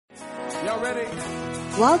Y'all ready?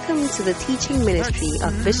 Welcome to the teaching ministry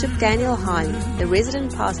of Bishop Daniel Harlley, the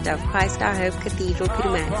resident pastor of Christ Our Hope Cathedral,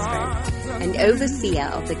 Pietermaritzburg, and overseer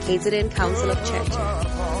of the KZN Council of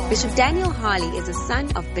Churches. Bishop Daniel Harlley is a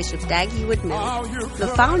son of Bishop Dag Heward-Mills, the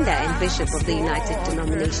founder and bishop of the United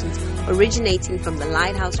Denominations, originating from the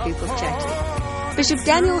Lighthouse Group of Churches. Bishop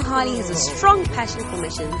Daniel Harlley has a strong passion for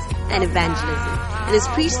missions and evangelism and has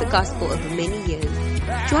preached the gospel over many years.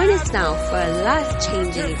 Join us now for a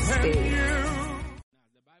life-changing experience.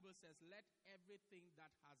 Now, the Bible says, let everything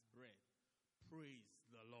that has breath praise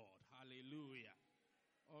the Lord. Hallelujah.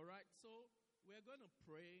 All right, so we're going to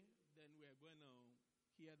pray, then we're going to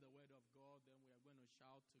hear the word of God, then we're going to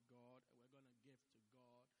shout to God, and we're going to give to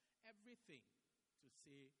God everything to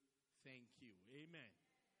say thank you. Amen.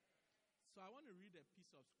 So I want to read a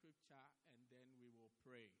piece of scripture and then we will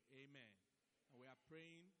pray. Amen. And we are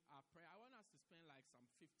praying our prayer. I want us to spend like some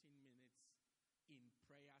 15 minutes in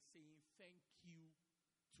prayer saying thank you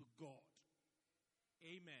to God.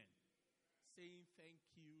 Amen. Saying thank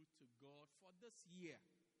you to God for this year.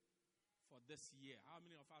 For this year. How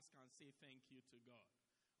many of us can say thank you to God?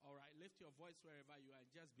 All right, lift your voice wherever you are and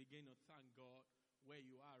just begin to thank God where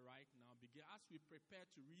you are right now. Begin as we prepare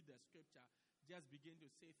to read the scripture. Just begin to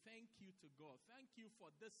say thank you to God. Thank you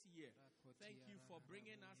for this year. Thank you for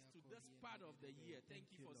bringing us to this part of the year.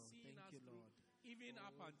 Thank you for seeing us through even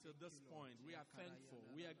up until this point. We are thankful.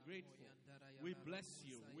 We are grateful. We bless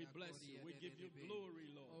you. We bless you. We give you glory,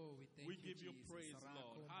 Lord. We give you praise,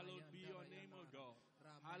 Lord. Hallowed be your name, O God.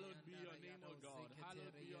 Hallowed be your name, O God.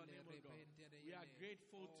 Hallowed be your name, O God. We are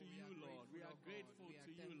grateful to you, Lord. We are grateful to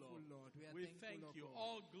you, Lord. We thank you.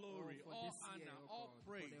 All glory, all honor, all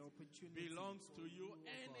praise belongs to you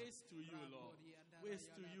and is to you, Lord. Is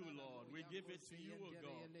to you, Lord. We give it to you, O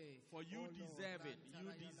God. For you deserve it.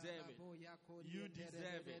 You deserve it. You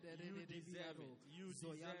deserve it. You deserve it. You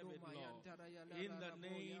deserve it, Lord. In the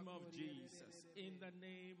name of Jesus. In the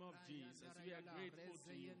name of Jesus. We are grateful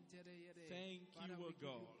to you. Thank you, O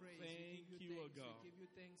God. Thank you, O God.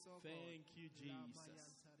 Thank you,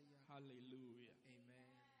 Jesus. Hallelujah. Amen.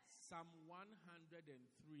 Psalm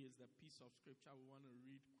 103 is the piece of scripture we want to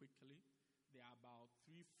read quickly. There are about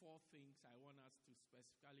 3-4 things I want us to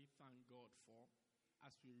specifically thank God for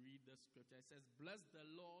as we read the scripture. It says, bless the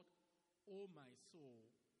Lord, O my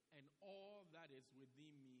soul, and all that is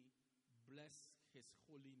within me, bless his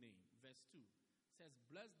holy name. Verse 2 says,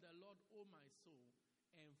 bless the Lord, O my soul,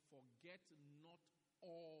 and forget not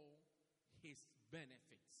all his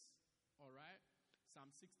benefits. All right?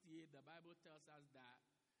 Psalm 68, the Bible tells us that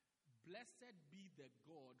blessed be the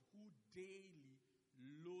God who daily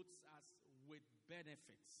loads us with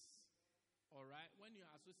benefits. All right? When you're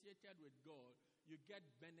associated with God, you get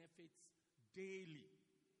benefits daily.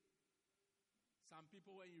 Some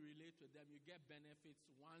people, when you relate to them, you get benefits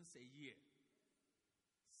once a year.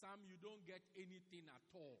 Some you don't get anything at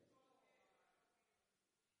all.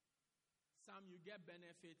 Some you get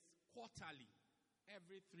benefits quarterly.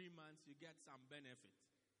 Every 3 months you get some benefits.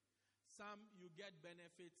 Some you get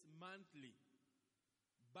benefits monthly.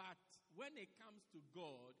 But when it comes to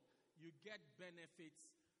God, you get benefits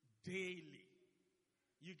daily.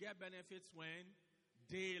 You get benefits when?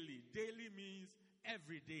 Daily. Daily means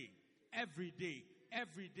every day. Every day.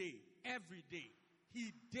 Every day. Every day.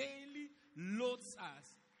 He daily loads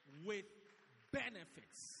us with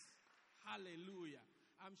benefits. Hallelujah.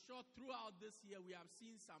 I'm sure throughout this year we have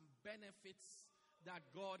seen some benefits that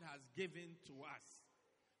God has given to us.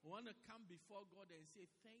 We want to come before God and say,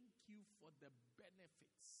 thank you for the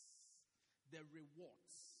benefits, the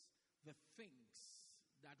rewards, the things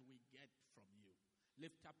that we get from you.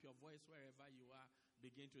 Lift up your voice wherever you are.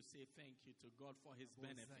 Begin to say thank you to God for his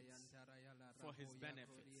benefits. For his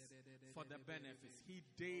benefits. For the benefits. He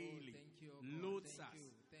daily loads us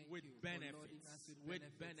with benefits. With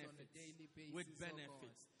benefits. With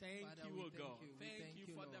benefits. Thank you, O God. Thank you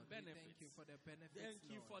for the benefits. Thank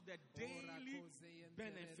you for the daily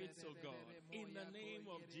benefits, O God. In the name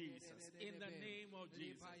of Jesus. In the name of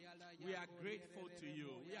Jesus. We are grateful to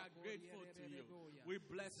you. We are grateful to you. We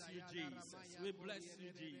bless you, Jesus. We bless you,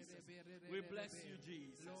 Jesus. We bless you, Jesus.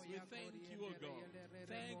 We thank you, O God.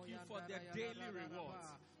 Thank you for the daily rewards.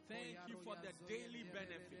 Thank you for the daily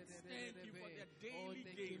benefits. Thank you for the daily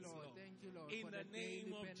gains, Lord. In the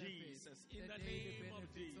name of Jesus. In the name of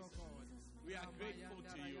Jesus. We are grateful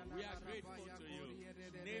to you. We are grateful to you.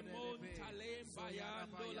 Nemon talem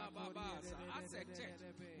As a church,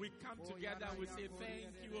 we come together and we say,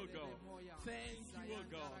 thank you, O God. Thank you, O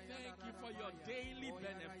God. Thank you for your daily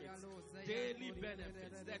benefits. Daily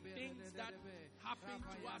benefits. The things that happen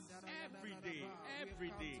to us every day.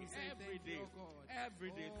 Every day. Every day.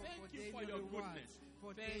 Every day. Thank you for your goodness.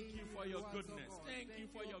 Thank you for your goodness. Thank you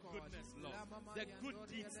for your goodness, Lord. The good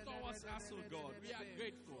deeds towards us, O God. We are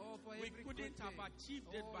grateful. We couldn't have achieved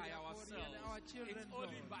it by ourselves. It's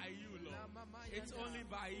only by you, Lord. It's only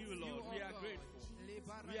by you, Lord. We are grateful.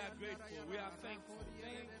 We are grateful. We are thankful.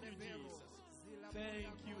 Thank you, Jesus.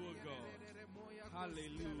 Thank you, O God.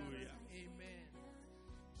 Hallelujah. Amen.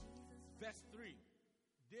 Verse 3.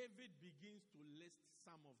 David begins to list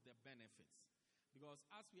some of the benefits. Because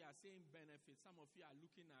as we are saying benefits, some of you are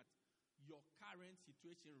looking at your current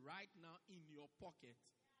situation right now in your pocket.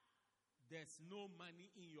 There's no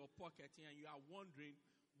money in your pocket and you are wondering,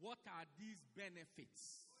 what are these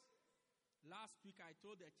benefits? Last week I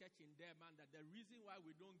told the church in Durban that the reason why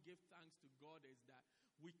we don't give thanks to God is that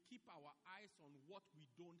we keep our eyes on what we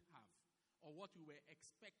don't have or what we were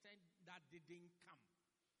expecting that didn't come.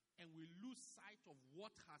 And we lose sight of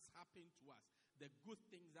what has happened to us, the good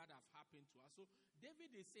things that have happened to us. So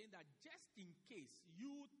David is saying that just in case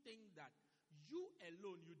you think that you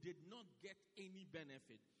alone, you did not get any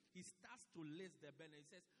benefit, he starts to list the benefit.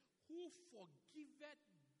 He says, who forgiveth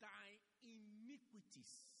thy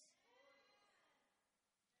iniquities?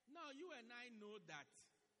 Now you and I know that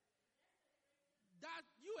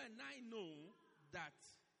you and I know that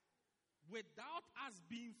without us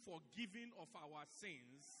being forgiven of our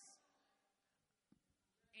sins,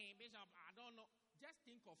 Bishop, I don't know. Just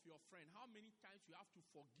think of your friend. How many times you have to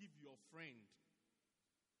forgive your friend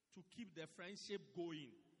to keep the friendship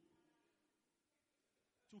going?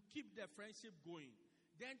 To keep the friendship going.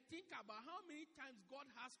 Then think about how many times God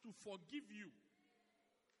has to forgive you.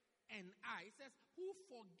 And it says, who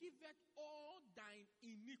forgiveth all thine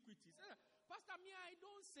iniquities? Pastor, me, I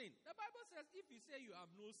don't sin. The Bible says, if you say you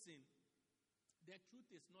have no sin, the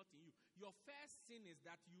truth is not in you. Your first sin is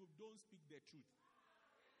that you don't speak the truth.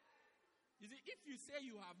 You see, if you say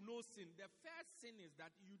you have no sin, the first sin is that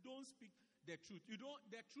you don't speak the truth.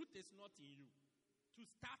 The truth is not in you, to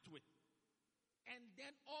start with. And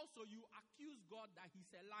then also you accuse God that he's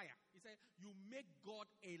a liar. He said, you make God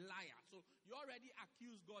a liar. So you already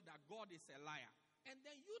accuse God that God is a liar. And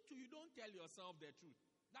then you too, you don't tell yourself the truth.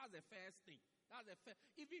 That's the first thing.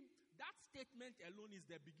 Even that statement alone is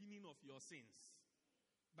the beginning of your sins.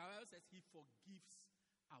 The Bible says he forgives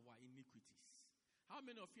our iniquities. How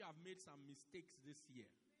many of you have made some mistakes this year?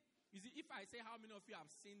 You see, if I say how many of you have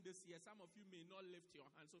sinned this year, some of you may not lift your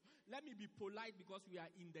hand. So let me be polite because we are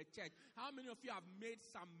in the church. How many of you have made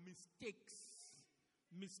some mistakes?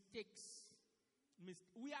 We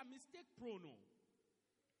are mistake prone.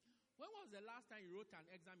 When was the last time you wrote an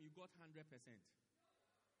exam you got 100%?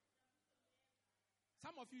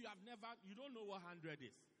 Some of you you don't know what 100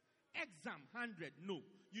 is. Exam 100, no.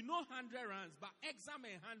 You know 100 rands, but exam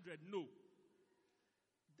 100, no.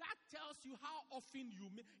 That tells you how often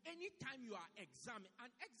anytime you are examined. An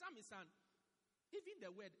exam is even the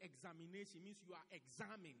word examination means you are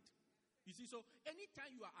examined. You see, so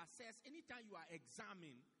anytime you are assessed, anytime you are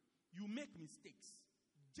examined, you make mistakes.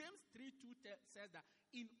 James 3:2 says that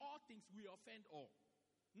in all things we offend all.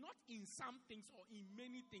 Not in some things or in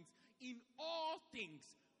many things. In all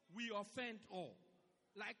things we offend all.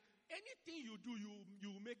 Like anything you do,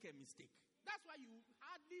 you make a mistake. That's why you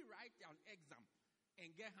hardly write an exam and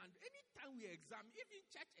get 100. Anytime we exam, even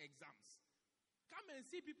church exams. Come and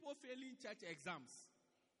see people failing church exams.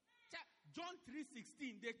 John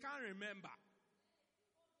 3:16, they can't remember.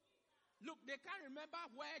 Look, they can't remember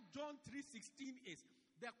where John 3:16 is.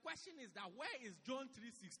 The question is that where is John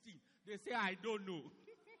 3:16? They say, I don't know.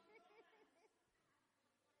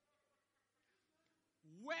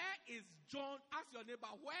 Where is John? Ask your neighbor,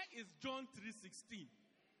 where is John 3:16?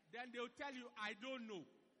 Then they'll tell you, I don't know.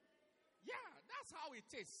 Yeah, that's how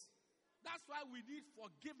it is. That's why we need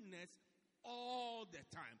forgiveness all the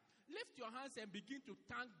time. Lift your hands and begin to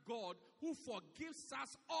thank God who forgives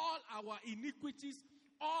us all our iniquities,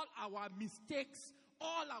 all our mistakes,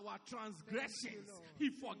 all our transgressions. He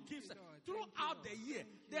forgives us. Throughout the year,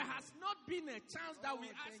 there has not been a chance that we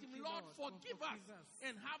ask him, Lord, forgive us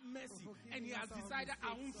and have mercy. And he has decided,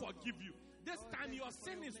 I won't forgive you. This time your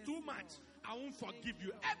sin is too much. I won't forgive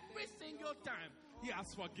you. Every single time he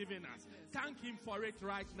has forgiven us. Thank him for it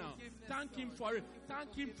right now. Thank him for it.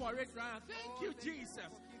 Thank him for it right now. Thank you, Jesus.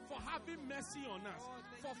 for having mercy on us,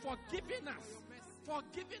 for forgiving us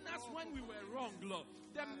when we were wrong, Lord.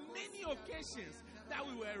 There are many occasions that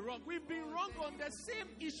we were wrong. We've been wrong on the same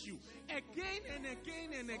issue again and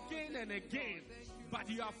again and again and again. But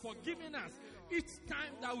you have forgiven us each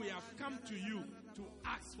time that we have come to you to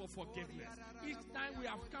ask for forgiveness. Each time we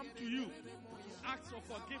have come to you to ask for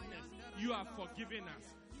forgiveness, you have forgiven us.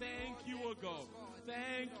 Thank you, O God.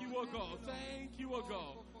 Thank you, O God. Thank you, O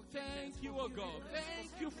God. Thank you, O God.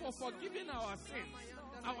 Thank you for forgiving our sins,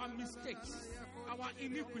 our mistakes, our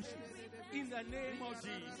iniquities. In the name of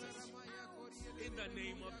Jesus. In the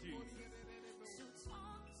name of Jesus.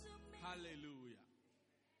 Hallelujah.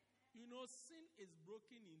 You know, sin is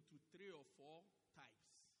broken into 3 or 4 types.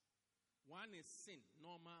 One is sin,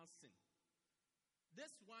 normal sin.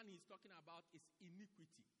 This one he's talking about is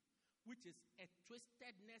iniquity, which is a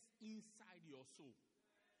twistedness inside your soul.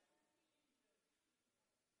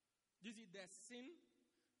 You see, there's sin,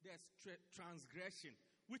 there's transgression,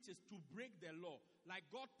 which is to break the law. Like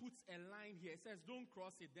God puts a line here, it says don't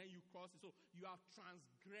cross it, then you cross it. So you have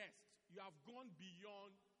transgressed. You have gone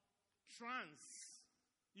beyond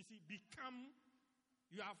you see,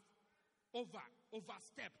 you have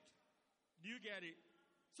overstepped. Do you get it?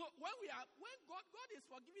 So when God is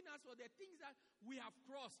forgiving us for the things that we have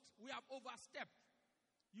crossed, we have overstepped.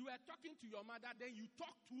 You were talking to your mother, then you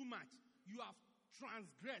talk too much. You have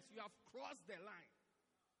transgressed. You have crossed the line.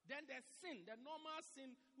 Then there's sin, the normal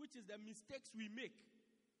sin, which is the mistakes we make,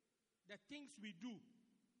 the things we do,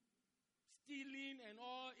 stealing and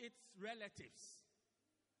all its relatives.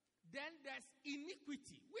 Then there's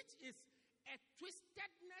iniquity, which is a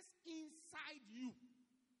twistedness inside you.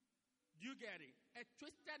 Do you get it? A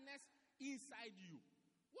twistedness inside you.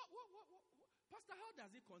 What? Pastor, how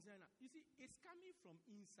does it concern us? You see, it's coming from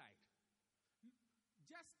inside.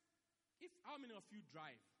 How many of you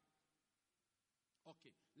drive?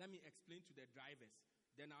 Okay, let me explain to the drivers.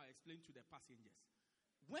 Then I'll explain to the passengers.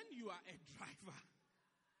 When you are a driver,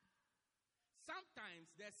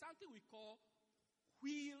 sometimes there's something we call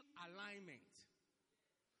wheel alignment.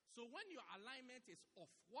 So when your alignment is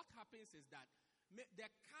off, what happens is that the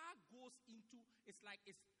car goes into,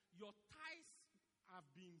 your tires have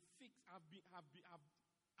been fixed, are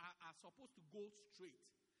supposed to go straight,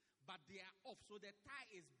 but they are off. So the tire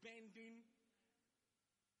is bending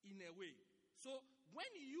in a way. So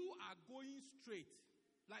when you are going straight,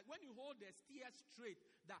 like when you hold the steer straight,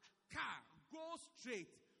 the car goes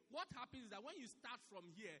straight. What happens is that when you start from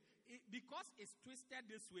here, because it's twisted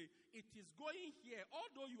this way, it is going here.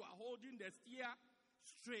 Although you are holding the steer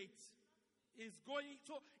straight, it's going.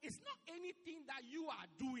 So it's not anything that you are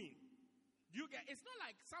doing. It's not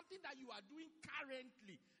like something that you are doing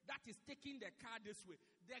currently that is taking the car this way.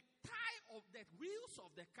 The tire of the wheels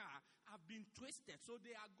of the car have been twisted, so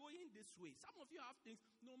they are going this way. Some of you have things,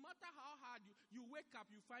 no matter how hard you wake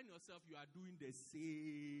up, you find yourself, you are doing the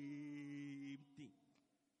same thing.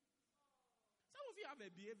 Some of you have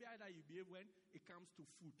a behavior that you behave when it comes to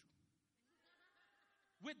food.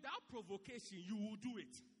 Without provocation, you will do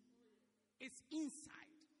it. It's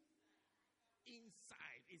inside.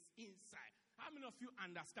 It's inside. How many of you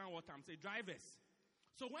understand what I'm saying? Drivers.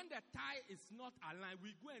 So when the tire is not aligned,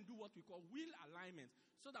 we go and do what we call wheel alignment.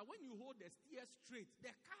 So that when you hold the steer straight,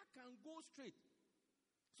 the car can go straight.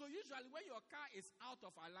 So usually when your car is out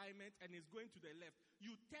of alignment and is going to the left,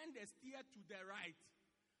 you turn the steer to the right.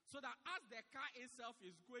 So that as the car itself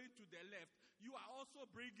is going to the left, you are also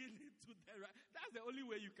bringing it to the right. That's the only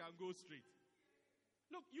way you can go straight.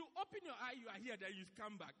 Look, you open your eye, you are here, then you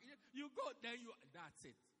come back. You go, then that's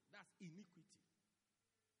it. That's iniquity.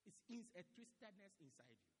 It's a twistedness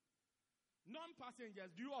inside you.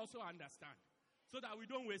 Non-passengers, do you also understand? So that we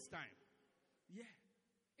don't waste time. Yeah.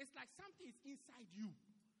 It's like something is inside you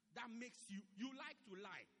that makes you like to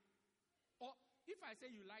lie. Or if I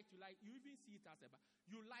say you like to lie, you even see it as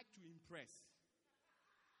you like to impress.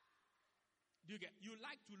 Do you get? You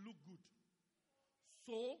like to look good.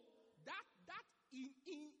 So that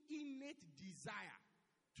innate desire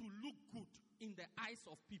to look good in the eyes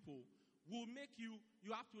of people will make you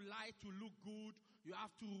have to lie to look good. You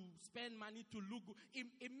have to spend money to look good.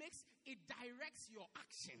 It directs your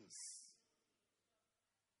actions.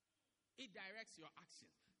 It directs your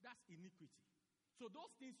actions. That's iniquity. So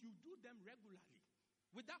those things, you do them regularly.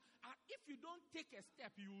 If you don't take a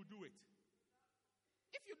step, you will do it.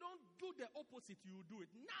 If you don't do the opposite, you will do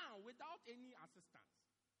it. Now, without any assistance.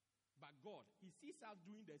 But God, He sees us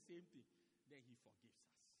doing the same thing. Then He forgives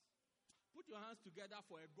us. Put your hands together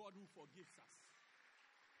for a God who forgives us.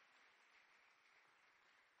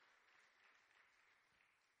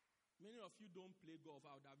 Many of you don't play golf.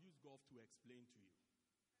 I would have used golf to explain to you.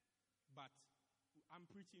 But I'm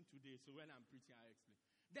preaching today, so when I'm preaching, I explain.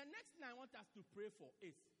 The next thing I want us to pray for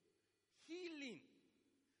is healing.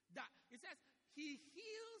 That it says, He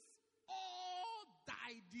heals all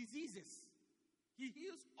thy diseases. He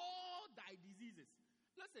heals all thy diseases.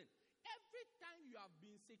 Listen, every time you have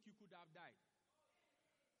been sick, you could have died.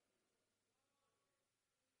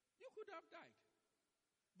 You could have died.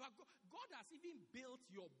 But God has even built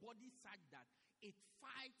your body such that it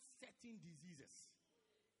fights certain diseases.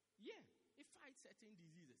 Yeah, it fights certain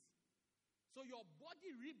diseases. So your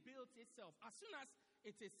body rebuilds itself. As soon as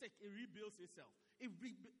it is sick, it rebuilds itself.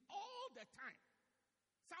 All the time.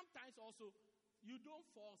 Sometimes also, you don't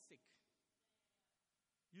fall sick.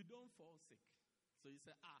 You don't fall sick. So you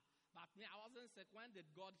say, but me, I wasn't sick. When did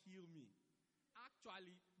God heal me?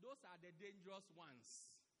 Actually, those are the dangerous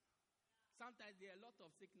ones. Sometimes there are a lot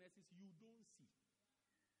of sicknesses you don't see.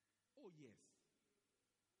 Oh, yes.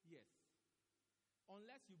 Yes.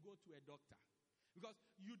 Unless you go to a doctor. Because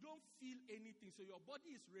you don't feel anything. So your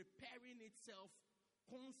body is repairing itself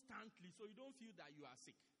constantly. So you don't feel that you are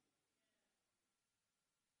sick.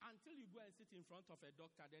 Until you go and sit in front of a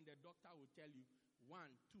doctor, then the doctor will tell you 1,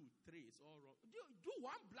 2, 3, it's all wrong. Do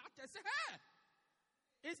one blood test. Say, hey,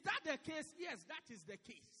 is that the case? Yes, that is the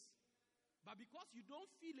case. But because you don't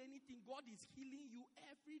feel anything, God is healing you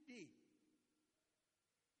every day.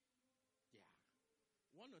 Yeah.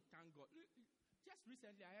 Want to thank God. Just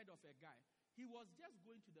recently, I heard of a guy. He was just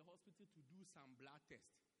going to the hospital to do some blood test.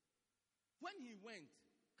 When he went,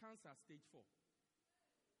 cancer stage 4.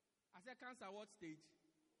 I said, cancer what stage?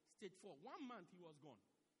 Stage 4. 1 month he was gone.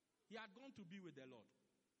 He had gone to be with the Lord.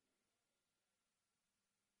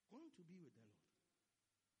 Gone to be with the Lord.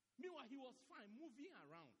 Meanwhile, he was fine, moving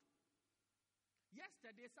around.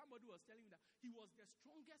 Yesterday, somebody was telling me that he was the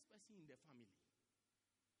strongest person in the family.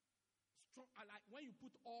 Strong, like when you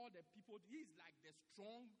put all the people, he's like the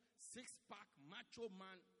strong, six-pack, macho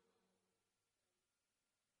man.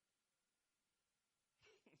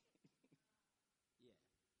 Yeah.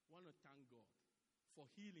 Want to thank God for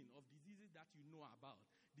healing of diseases that you know about,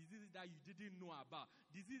 diseases that you didn't know about,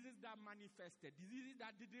 diseases that manifested, diseases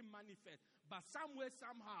that didn't manifest, but somewhere,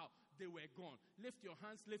 somehow, they were gone. Lift your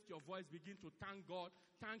hands, lift your voice, begin to thank God.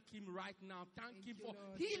 Thank Him right now. Thank Him for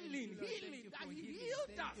healing, that He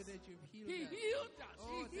healed us. He healed us.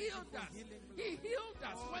 He healed us. He healed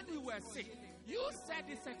us when we were sick. You said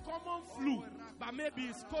it's a common flu, but maybe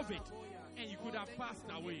it's COVID, and you could have passed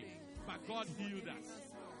away. But God healed us.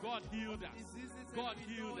 God healed us. God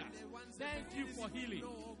healed us. Thank you for healing.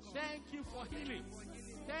 Thank you for healing.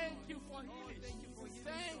 Thank you for healing.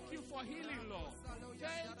 Thank you for healing, Lord.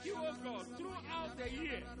 Thank you, oh God. Throughout the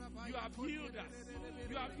year, you have healed us.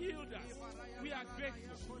 You have healed us. We are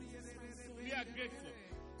grateful. We are grateful.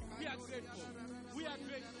 We are grateful. We are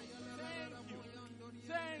grateful. Thank you.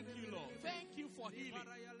 Thank you, Lord. Thank you for healing.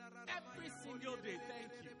 Every single day, thank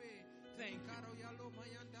you. Thank you.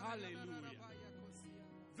 Hallelujah.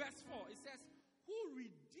 Verse 4, it says, who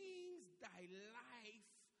redeems thy life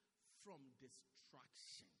from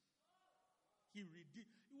destruction? He redeemed.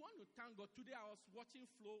 You want to thank God. Today I was watching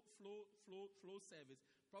flow service.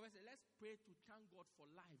 Prophet said, let's pray to thank God for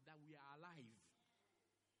life, that we are alive.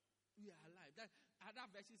 We are alive. That other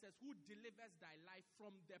version says, who delivers thy life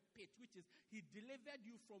from the pit, which is, He delivered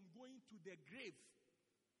you from going to the grave.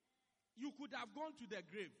 You could have gone to the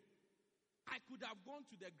grave. I could have gone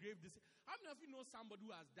to the grave this year. How many of you know somebody who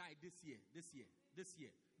has died this year, 2023?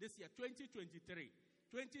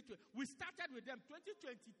 We started with them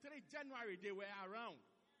 2023, January, they were around.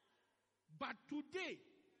 But today,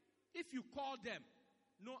 if you call them,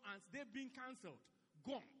 no answer, they've been cancelled.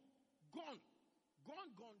 Gone.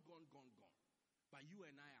 But you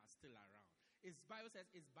and I are still around. The Bible says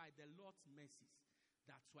it's by the Lord's mercies.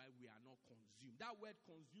 That's why we are not consumed. That word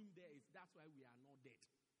consumed there is, that's why we are not dead.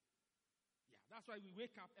 Yeah, that's why we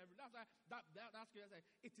wake up every, that's why, that's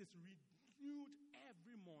it is renewed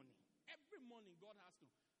every morning. Every morning God has to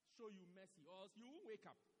show you mercy, or else you won't wake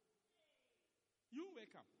up. You won't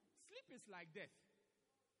wake up. Sleep is like death.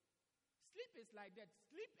 Sleep is like death.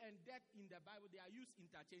 Sleep and death in the Bible, they are used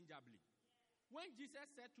interchangeably. When Jesus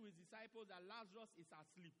said to his disciples that Lazarus is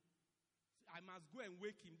asleep, I must go and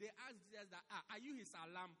wake him. They asked Jesus that, are you his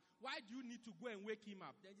alarm? Why do you need to go and wake him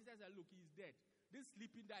up? Then Jesus said, look, he's dead. This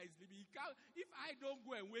sleeping guy is sleeping. He can't, if I don't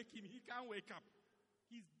go and wake him, he can't wake up.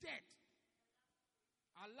 He's dead.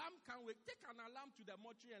 Alarm can't wake. Take an alarm to the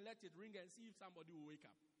mortuary and let it ring and see if somebody will wake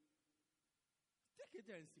up. Take it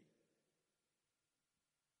and see.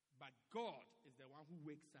 But God is the one who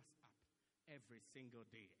wakes us up every single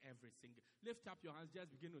day, every single. Lift up your hands,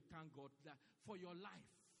 just begin to thank God for your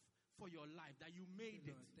life. for your life, that you made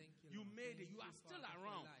it. You made it. You are still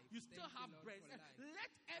around. You still have breath.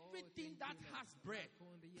 Let everything that has breath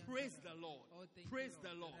praise the Lord. Praise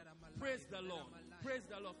the Lord. Praise the Lord. Praise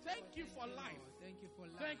the Lord. Thank you for life. Thank you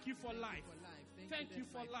for life. Thank you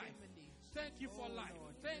for life. Thank you for life.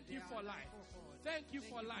 Thank you for life. Thank you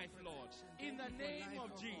for life, Lord. In the name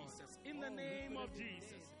of Jesus. In the name of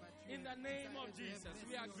Jesus. In the name of Jesus,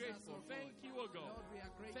 we are grateful. Thank you, O God.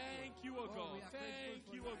 Thank you, O God. Thank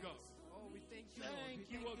you, O God. Thank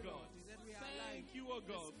you, O God. Thank you, O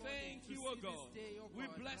God. Thank you, O God. We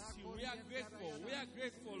bless you. We are grateful. We are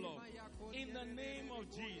grateful, Lord. In the name of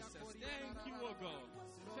Jesus. Thank you, O God.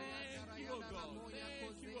 Thank you, O God.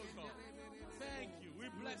 Thank you, O God. Thank you. We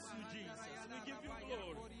bless you, Jesus. We give you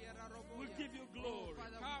glory. We give you glory.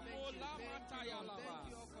 Thank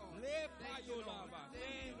you, Lord.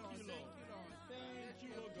 Thank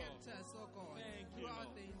you, O God. Thank you,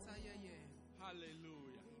 Lord.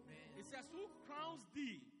 Hallelujah. It says, who crowns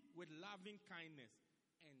thee with loving kindness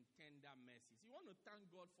and tender mercies? You want to thank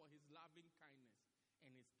God for his loving kindness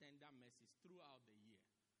and his tender mercies throughout the year.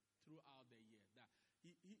 Throughout the year. That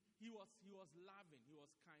he was loving. He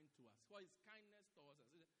was kind to us. For his kindness towards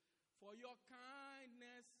us. For your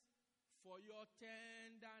kindness, for your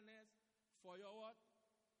tenderness, for your what?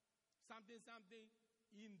 Something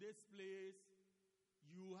in this place.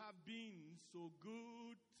 You have been so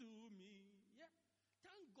good to me. Yeah.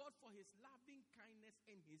 Thank God for his loving kindness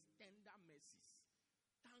and his tender mercies.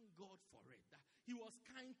 Thank God for it. That he was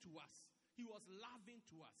kind to us. He was loving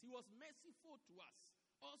to us. He was merciful to us.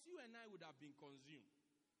 Or else you and I would have been consumed.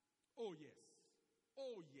 Oh yes.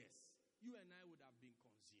 Oh yes. You and I would have been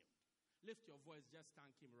consumed. Lift your voice, just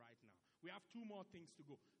thank him right now. We have 2 more things to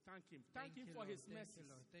go. Thank him. Thank him for his mercy.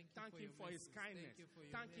 Thank him for his kindness.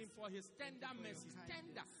 Thank him for his tender mercies.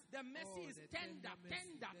 Tender. The mercy is tender,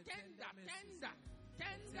 tender, tender, tender.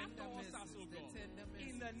 Tender towards us, O God.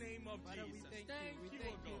 In the name of Jesus. Thank you,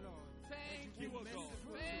 O God. Thank you, O God.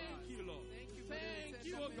 Thank you, Lord. Thank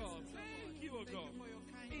you, O God. Thank you, O God.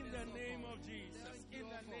 In the name of Jesus. In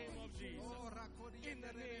the name of Jesus. In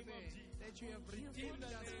the name of Jesus. In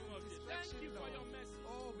the name of Jesus. Thank you for your mercy.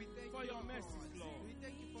 For your mercy, Lord.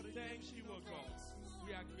 Thank you, O God.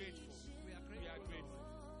 We are grateful. We are grateful.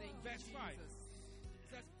 Verse 5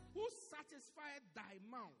 says, who satisfied thy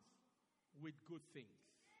mouth with good things?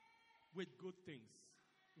 With good things.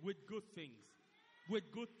 With good things.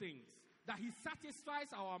 With good things. That he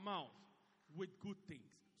satisfies our mouth with good things.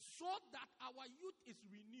 So that our youth is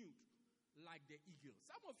renewed like the eagle.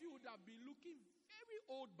 Some of you would have been looking very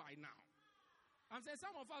old by now. I'm saying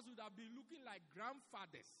some of us would have been looking like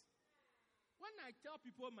grandfathers. When I tell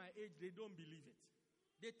people my age, they don't believe it.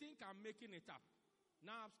 They think I'm making it up.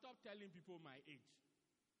 Now I've stopped telling people my age.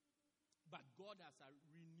 But God has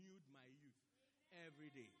renewed my youth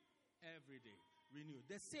every day. Every day. Renewed.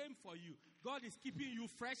 The same for you. God is keeping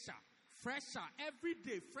you fresher. Fresher. Every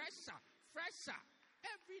day. Fresher. Fresher.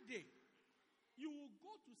 Every day. You will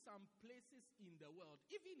go to some places in the world,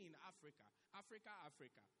 even in Africa. Africa.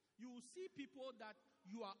 You will see people that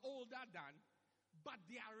you are older than, but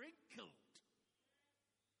they are wrinkled.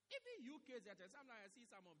 Even UKZN, sometimes I see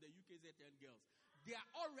some of the UKZN girls, they are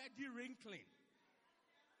already wrinkling.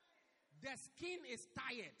 Their skin is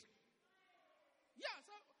tired. Yeah,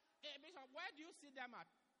 so, Bishop, where do you see them at?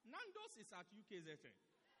 Nando's is at UKZN.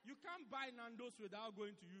 You can't buy Nando's without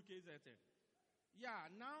going to UKZN.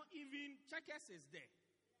 Yeah, now even Checkers is there.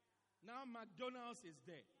 Now McDonald's is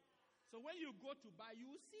there. So when you go to buy,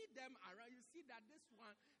 you see them around. You see that this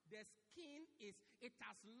one, the skin it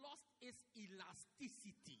has lost its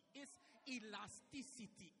elasticity. Its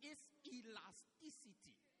elasticity. Its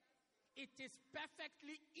elasticity. It is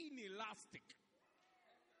perfectly inelastic.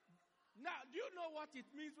 Now, do you know what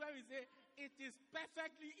it means when we say it is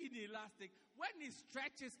perfectly inelastic? When it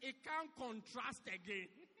stretches, it can't contrast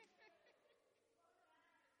again.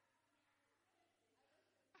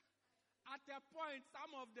 At a point,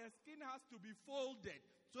 some of the skin has to be folded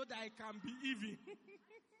so that it can be even.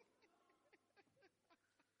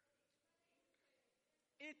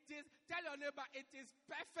 Tell your neighbor, it is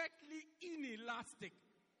perfectly inelastic.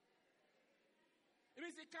 It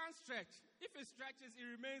means it can't stretch. If it stretches, it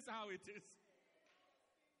remains how it is.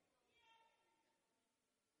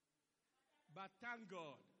 But thank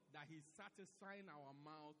God that he's satisfying our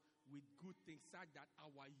mouth with good things such that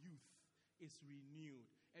our youth is renewed.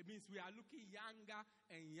 It means we are looking younger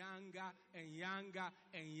and younger and younger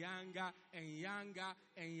and younger and younger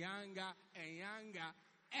and younger and younger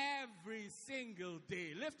every single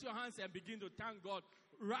day. Lift your hands and begin to thank God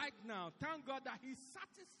right now. Thank God that He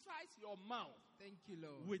satisfies your mouth. Thank you,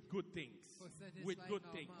 Lord. With good things. With good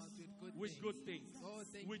things. With good things.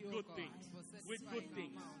 With good things. With good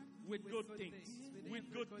things. With good things.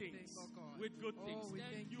 With good things. With good things.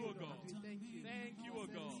 Thank you, O God. Thank you, O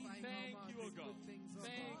God. Thank you, O God.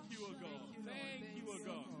 Thank you, O God. Thank you, O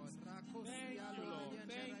God. Thank you, Lord.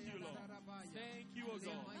 Thank you, Lord. Thank you, O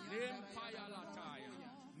God. Empire Lataya.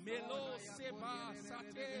 Melo seba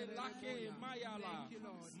sate lake mayala.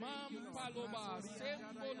 Mam paloba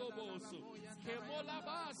semboloboso.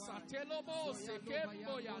 Kemolaba satelobose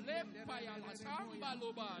kemboya lempaya la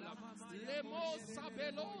sambalobala. Lemo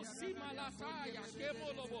sabelo simalataya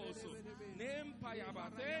kemoloboso. Nempayaba.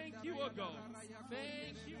 Thank you, O God.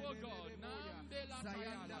 Thank you, O God. Nambela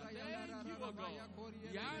tayala. Thank you, O God.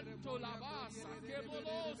 Yanto labasa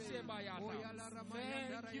kemolose bayata.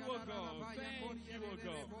 Thank you, O God. Thank you, O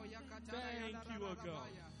God. Thank you, O God.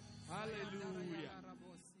 Hallelujah.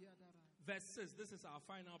 Verse 6, this is our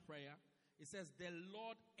final prayer. It says, the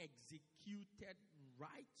Lord executed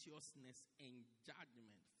righteousness and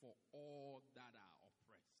judgment for all that are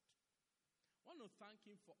oppressed. I want to thank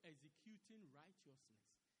Him for executing righteousness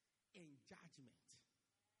and judgment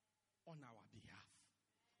on our behalf.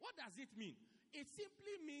 What does it mean? It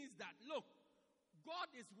simply means that, look, God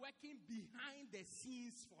is working behind the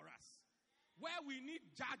scenes for us. Where we need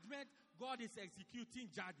judgment, God is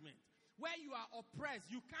executing judgment. Where you are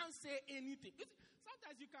oppressed, you can't say anything.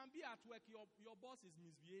 Sometimes you can be at work, your boss is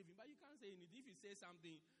misbehaving, but you can't say anything. If you say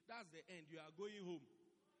something, that's the end. You are going home.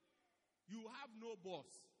 You have no boss.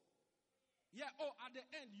 Yeah, at the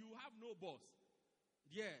end, you have no boss.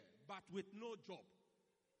 Yeah, but with no job.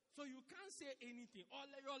 So you can't say anything. Or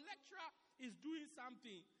your lecturer is doing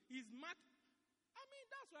something. He's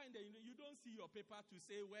that's why you don't see your paper to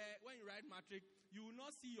say when you write matric, you will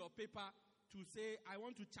not see your paper to say, I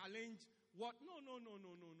want to challenge what? No.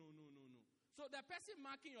 So the person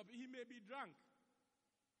marking he may be drunk.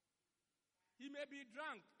 He may be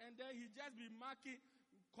drunk and then he just be marking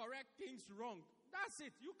correct things wrong. That's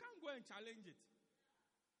it. You can't go and challenge it.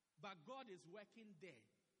 But God is working there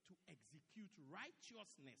to execute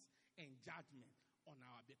righteousness and judgment on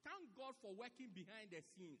our behalf. Thank God for working behind the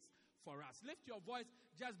scenes for us. Lift your voice,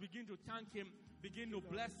 just begin to thank Him, begin to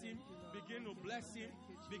bless Him, begin to bless Him,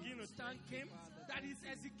 begin to thank Him that He's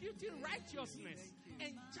executing righteousness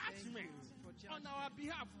and judgment on our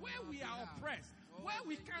behalf where we are oppressed, where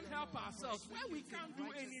we can't help ourselves, where we can't do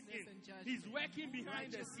anything. He's working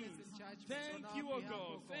behind the scenes. Thank you, O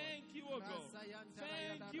God. Thank you, O God.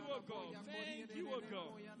 Thank you, O God. Thank you, O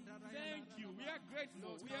God. Thank you. We are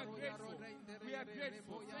grateful. We are grateful. We are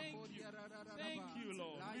grateful. Thank you. Thank you,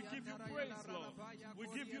 Lord. We give you praise, Lord. We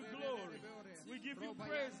give you glory. We give you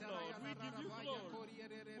praise, Lord. We give you glory.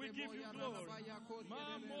 We give you glory.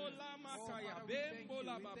 Mamola mataya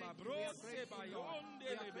bembola baba brose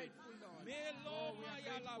bayondelebe. Melo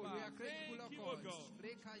mayalaba. Thank you, O God.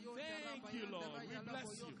 Thank you, Lord. We bless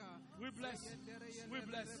you. We bless you. We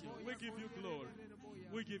bless you. We give you glory.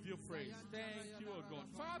 We give you praise. Thank you, O God.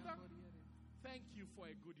 Father, thank you for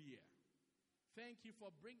a good year. Thank you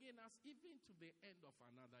for bringing us even to the end of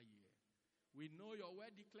another year. We know your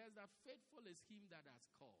word declares that faithful is Him that has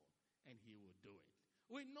called, and He will do it.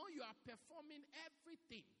 We know you are performing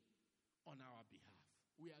everything on our behalf.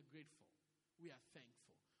 We are grateful. We are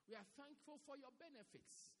thankful. We are thankful for your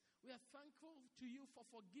benefits. We are thankful to you for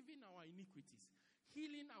forgiving our iniquities,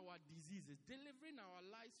 healing our diseases, delivering our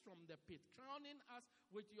lives from the pit, crowning us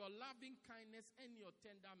with your loving kindness and your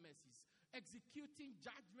tender mercies, executing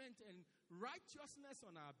judgment and righteousness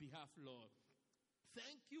on our behalf, Lord.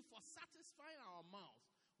 Thank you for satisfying our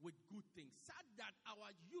mouths with good things, such that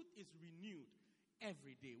our youth is renewed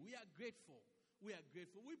every day. We are grateful. We are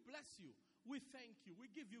grateful. We bless you. We thank you. We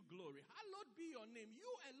give you glory. Hallowed be your name. You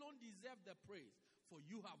alone deserve the praise, for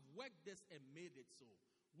you have worked this and made it so.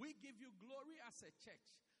 We give you glory as a church.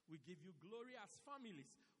 We give you glory as families.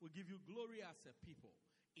 We give you glory as a people.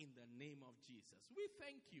 In the name of Jesus. We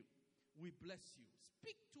thank you. We bless you.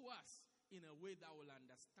 Speak to us in a way that we'll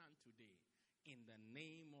understand today. In the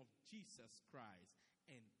name of Jesus Christ.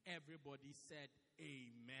 And everybody said,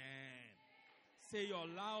 Amen. Say your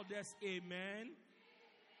loudest amen.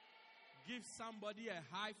 Give somebody a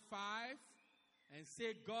high five and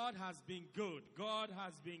say, God has been good. God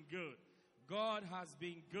has been good. God has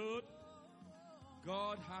been good.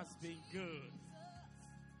 God has been good.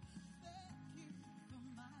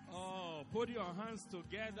 Oh, put your hands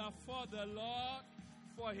together for the Lord,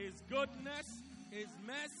 for His goodness, His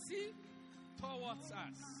mercy towards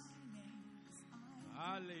us.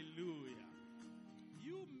 Hallelujah.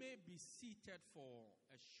 You may be seated for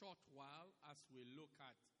a short while as we look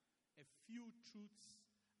at a few truths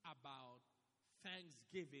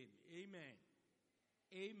thanksgiving. Amen.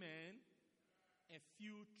 Amen. A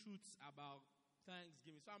few truths about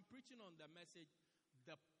thanksgiving. So I'm preaching on the message,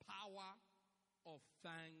 the power of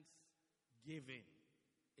thanksgiving.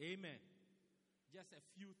 Amen. Just a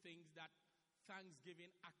few things that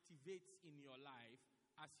thanksgiving activates in your life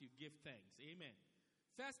as you give thanks. Amen.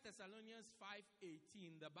 1 Thessalonians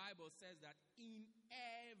 5:18, the Bible says that in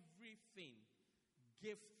everything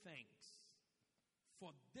give thanks,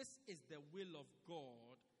 for this is the will of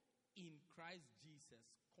God in Christ Jesus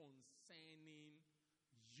concerning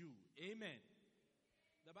you. Amen.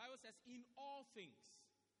 The Bible says in all things.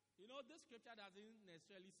 You know, this scripture doesn't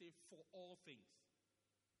necessarily say for all things.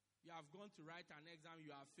 You have gone to write an exam,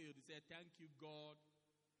 you have failed. You say, thank you, God,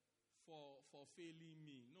 for failing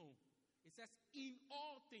me. No. It says, in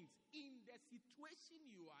all things, in the situation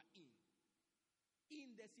you are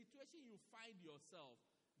in the situation you find yourself,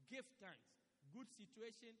 give thanks. Good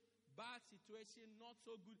situation, bad situation, not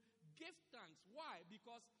so good. Give thanks. Why?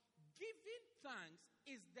 Because giving thanks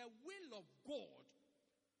is the will of God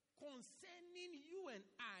concerning you and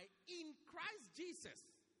I in Christ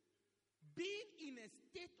Jesus. Being in a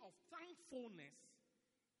state of thankfulness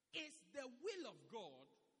is the will of God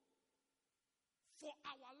for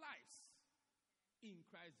our lives in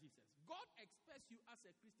Christ Jesus. God expects you as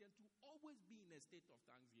a Christian to always be in a state of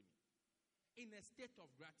thanksgiving, in a state of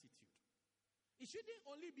gratitude. It shouldn't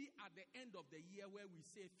only be at the end of the year where we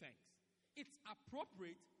say thanks. It's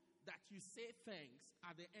appropriate that you say thanks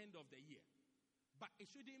at the end of the year. But it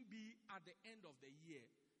shouldn't be at the end of the year.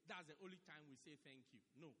 That's the only time we say thank you.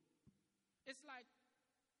 No. It's like,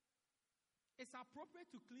 it's appropriate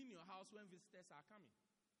to clean your house when visitors are coming.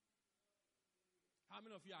 How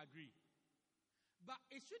many of you agree? But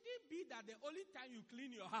it shouldn't be that the only time you clean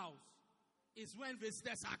your house is when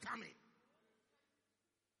visitors are coming.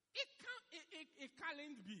 It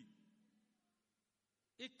can't be.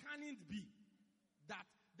 It can't be that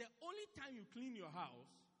the only time you clean your house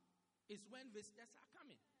is when visitors are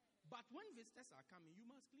coming. But when visitors are coming, you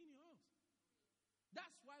must clean your house.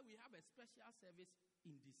 That's why we have a special service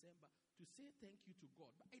in December to say thank you to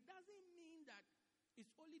God. But it doesn't mean that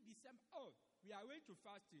it's only December. Oh, we are going to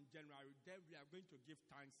fast in January, then we are going to give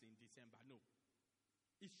thanks in December. No.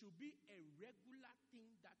 It should be a regular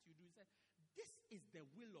thing that you do. Say, this is the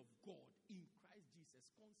will of God in Christ Jesus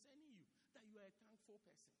concerning you, that you are a thankful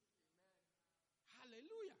person. Amen.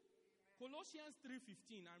 Hallelujah. Amen. Colossians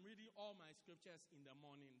 3:15. I'm reading all my scriptures in the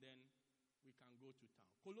morning, then we can go to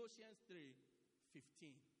town. Colossians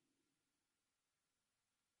 3:15.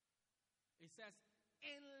 It says,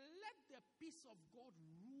 and let the peace of God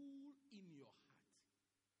rule in your heart,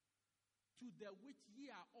 to the which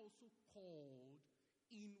ye are also called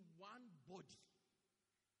in one body,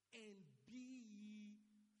 and be ye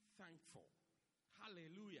thankful.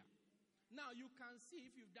 Hallelujah. Now you can see,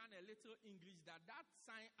 if you've done a little English, that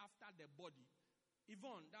sign after the body,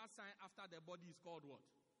 Yvonne, that sign after the body is called what?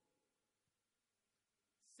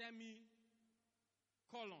 Semicolon.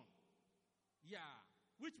 Yeah.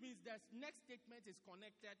 Which means the next statement is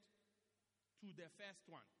connected to the first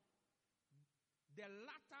one. The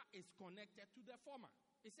latter is connected to the former.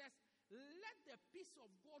 It says, let the peace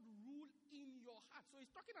of God rule in your heart. So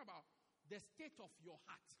it's talking about the state of your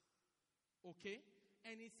heart. Okay?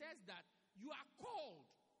 And it says that you are called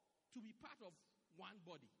to be part of one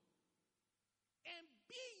body. And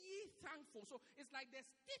be ye thankful. So it's like the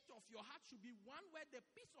state of your heart should be one where the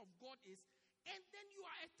peace of God is. And then you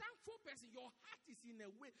are a thankful person. Your heart is in a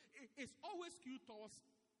way, it's always skewed towards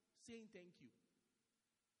saying thank you.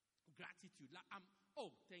 Gratitude. Like,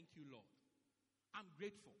 thank you, Lord. I'm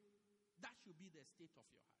grateful. That should be the state of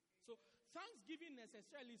your heart. So thanksgiving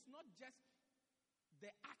necessarily is not just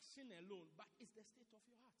the action alone, but it's the state of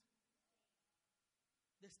your heart.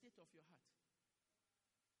 The state of your heart.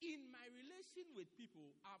 In my relation with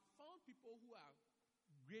people, I've found people who are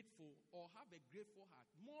grateful or have a grateful heart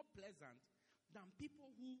more pleasant than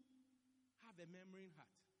people who have a murmuring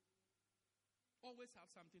heart. Always have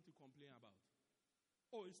something to complain about.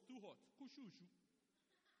 Oh, it's too hot. Kushushu.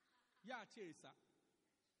 Yeah, chesa.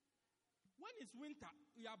 When it's winter,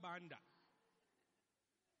 yeah, banda.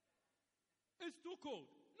 It's too cold.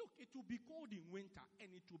 Look, it will be cold in winter and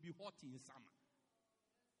it will be hot in summer.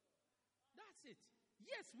 That's it.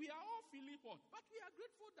 Yes, we are all feeling hot, but we are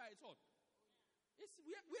grateful that it's hot.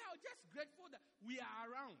 We are just grateful that we are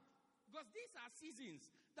around. Because these are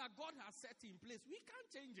seasons that God has set in place. We can't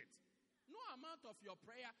change it. No amount of your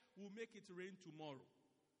prayer will make it rain tomorrow.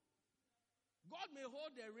 God may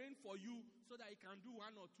hold the rain for you so that you can do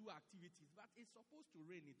one or two activities, but it's supposed to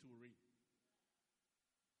rain, it will rain.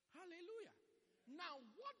 Hallelujah. Now,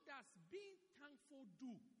 what does being thankful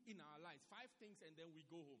do in our lives? things, 5 things, and then we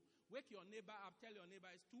go home. Wake your neighbor up. Tell your neighbor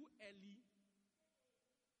it's too early.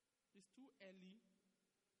 It's too early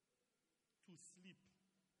to sleep.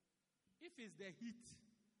 If it's the heat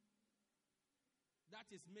that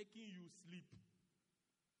is making you sleep.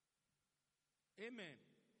 Amen.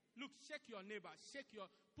 Look, shake your neighbor.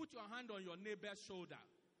 Put your hand on your neighbor's shoulder.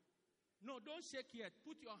 No, don't shake yet.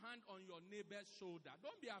 Put your hand on your neighbor's shoulder.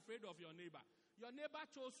 Don't be afraid of your neighbor. Your neighbor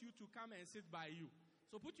chose you to come and sit by you.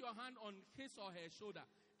 So put your hand on his or her shoulder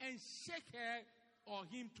and shake her or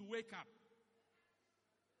him to wake up.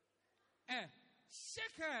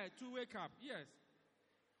 Shake her to wake up. Yes.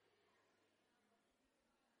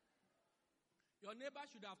 Your neighbor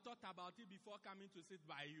should have thought about it before coming to sit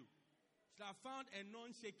by you. Should have found a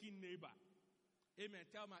non-shaking neighbor. Amen.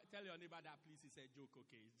 Tell your neighbor that please, it's a joke,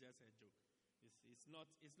 okay? It's just a joke.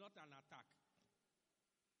 It's not an attack.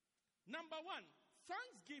 Number 1,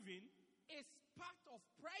 thanksgiving is part of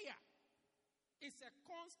prayer. It's a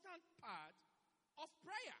constant part of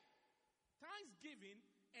prayer. Thanksgiving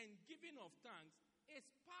and giving of thanks is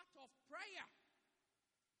part of prayer.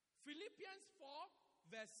 Philippians 4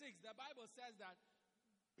 verse 6, the Bible says that,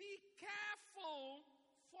 be careful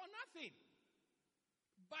for nothing,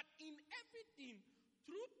 but in everything,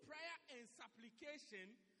 through prayer and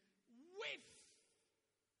supplication, with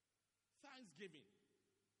thanksgiving,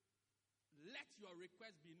 let your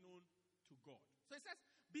request be known to God. So it says,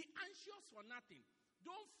 be anxious for nothing.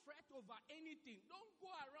 Don't fret over anything. Don't go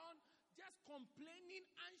around just complaining,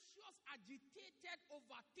 anxious, agitated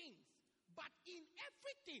over things. But in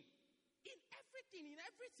everything, in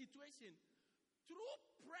every situation, through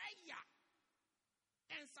prayer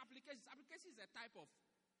and supplication. Supplication is a type of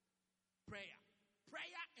prayer.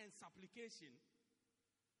 Prayer and supplication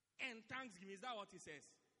and thanksgiving. Is that what he says?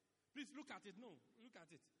 Please look at it. No, look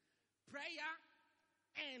at it. Prayer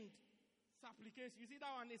and supplication. You see,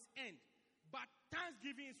 that one is end. But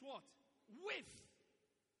thanksgiving is what? With.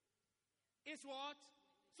 It's what?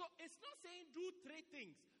 So it's not saying do 3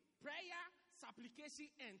 things. Prayer, supplication,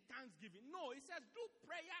 and thanksgiving. No, it says do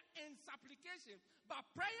prayer and supplication. But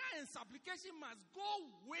prayer and supplication must go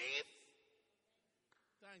with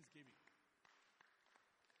thanksgiving.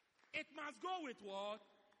 It must go with what?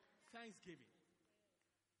 Thanksgiving.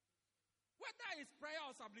 Whether it's prayer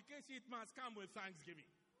or supplication, it must come with thanksgiving.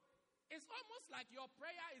 It's almost like your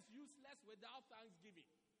prayer is useless without thanksgiving.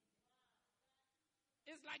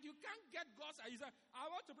 It's like you can't get God's, you say, I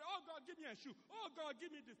want to pray, oh God, give me a shoe. Oh God, give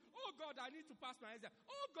me this. Oh God, I need to pass my exam.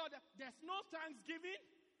 Oh God, there's no thanksgiving.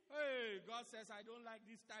 Hey, God says, I don't like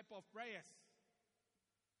this type of prayers.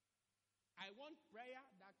 I want prayer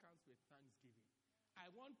that comes with thanksgiving. I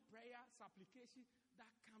want prayer, supplication that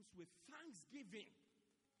comes with thanksgiving.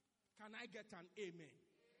 Can I get an amen?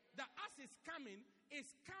 The as is coming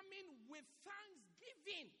with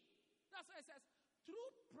thanksgiving. That's why it says, through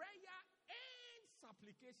prayer and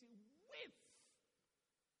supplication with.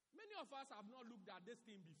 Many of us have not looked at this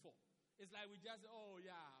thing before. It's like we just, oh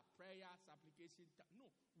yeah, prayer, supplication. No,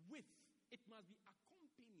 with. It must be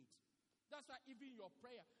accompanied. That's why even your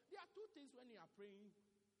prayer, there are 2 things when you are praying,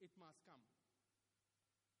 it must come.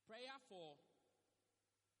 Prayer for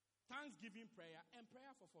thanksgiving prayer and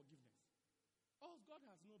prayer for forgiveness. Oh, God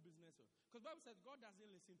has no business. Because the Bible says God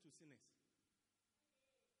doesn't listen to sinners.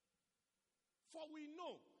 For we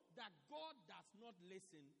know that God does not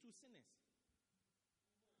listen to sinners.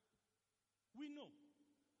 We know.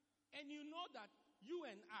 And you know that you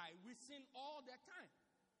and I, we sin all the time.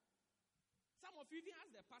 Some of you, even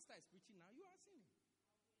as the pastor is preaching now, you are sinning.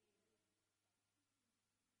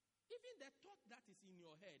 Even the thought that is in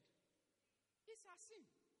your head is a sin.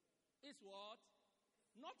 It's what?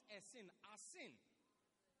 Not a sin, a sin.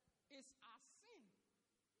 It's a sin.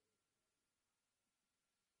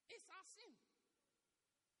 It's a sin.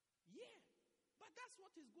 Yeah. But that's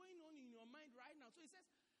what is going on in your mind right now. So it says,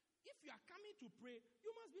 if you are coming to pray,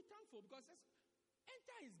 you must be thankful because it says,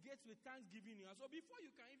 enter his gates with thanksgiving. So before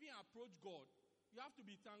you can even approach God, you have to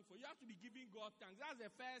be thankful. You have to be giving God thanks. That's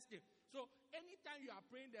the first thing. So anytime you are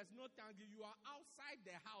praying, there's no thanksgiving. You are outside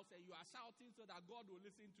the house and you are shouting so that God will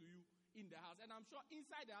listen to you in the house. And I'm sure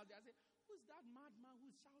inside the house, they are saying, who's that madman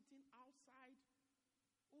who's shouting outside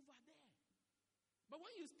over there? But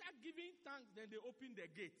when you start giving thanks, then they open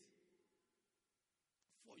the gate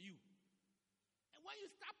for you. And when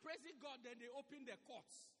you start praising God, then they open the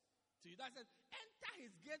courts to you. That says, enter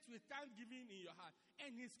his gates with thanksgiving in your heart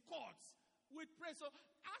and his courts with praise. So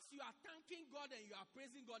as you are thanking God and you are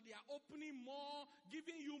praising God, they are opening more,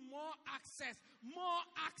 giving you more access. More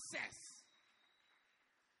access.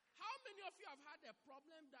 How many of you have had a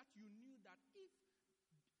problem that you knew that if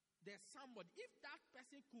there's somebody. If that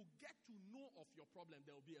person could get to know of your problem,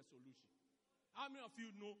 there will be a solution. How many of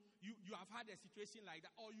you know you have had a situation like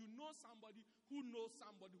that? Or you know somebody who knows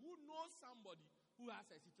somebody who knows somebody who has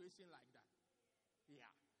a situation like that? Yeah.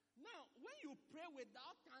 Now, when you pray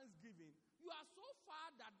without thanksgiving, you are so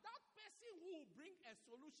far that that person who will bring a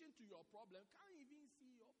solution to your problem can't even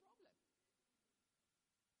see your problem.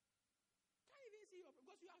 Can't even see your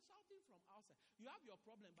problem because you are shouting from outside. You have your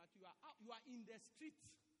problem, but you are out, you are in the street.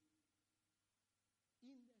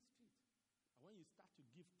 In the street. And when you start to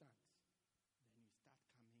give thanks, then you start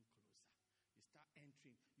coming closer. You start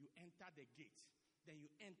entering. You enter the gate. Then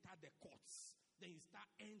you enter the courts. Then you start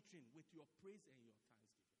entering with your praise and your thanksgiving.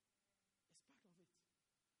 It's part of it.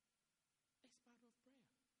 It's part of prayer.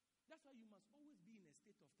 That's why you must always be in a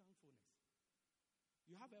state of thankfulness.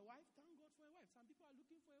 You have a wife, thank God for a wife. Some people are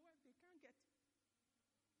looking for a wife, they can't get.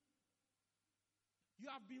 You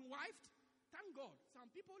have been wifed, thank God. Some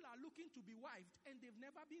people are looking to be wifed and they've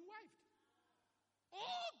never been wifed.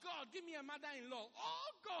 Oh God, give me a mother-in-law. Oh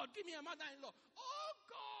God, give me a mother-in-law. Oh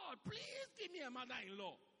God, please give me a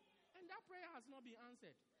mother-in-law. And that prayer has not been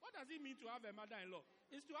answered. What does it mean to have a mother-in-law?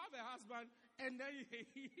 It's to have a husband and then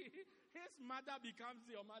his mother becomes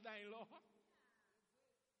your mother-in-law.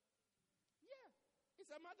 Yeah, it's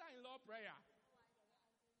a mother-in-law prayer.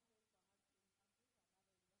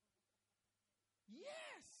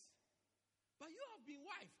 Yes, but you have been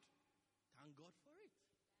wifed. Thank God for it.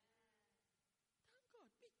 Thank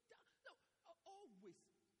God. No, always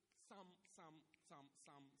Psalm 1000.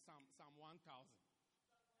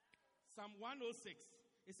 Psalm 106.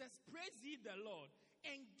 It says, praise ye the Lord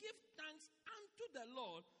and give thanks unto the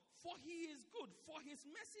Lord, for he is good, for his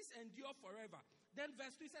mercies endure forever. Then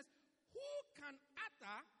verse 2 says, who can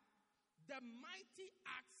utter the mighty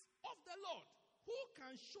acts of the Lord? Who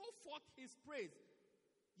can show forth his praise?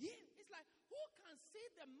 Yeah, it's like, who can say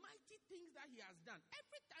the mighty things that he has done?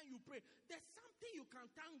 Every time you pray, there's something you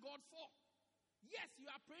can thank God for. Yes,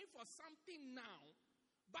 you are praying for something now,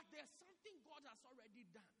 but there's something God has already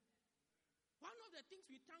done. One of the things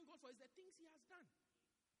we thank God for is the things he has done.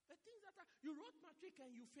 The things that you wrote matric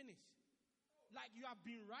and you finished. Like you have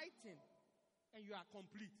been writing and you are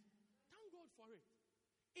complete. Thank God for it.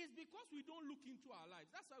 It's because we don't look into our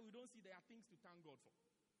lives. That's why we don't see there are things to thank God for.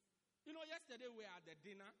 You know, yesterday we were at the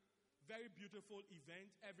dinner. Very beautiful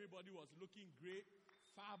event. Everybody was looking great.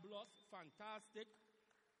 Fabulous. Fantastic.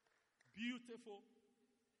 Beautiful.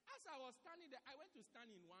 As I was standing there, I went to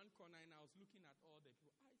stand in one corner and I was looking at all the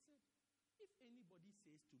people. I said, if anybody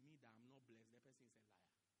says to me that I'm not blessed, the person is a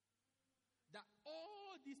liar. That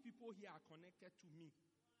all these people here are connected to me.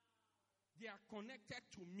 They are connected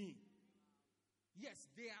to me. Yes,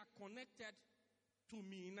 they are connected to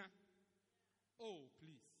me now. Oh,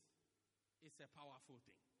 please. It's a powerful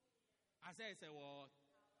thing. I say it's a what?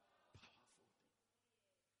 Powerful thing.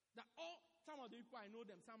 That some of the people I know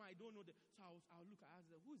them, some I don't know them. So I'll look, I ask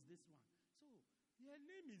them, who is this one? So, their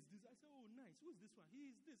name is this. I say, oh, nice. Who is this one? He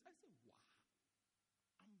is this. I say, wow.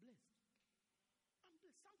 I'm blessed. I'm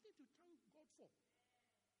blessed. Something to thank God for.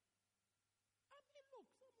 I mean, look,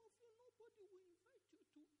 some of you, nobody will invite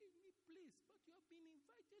you to any place, but you have been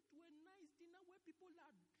invited to a nice dinner where people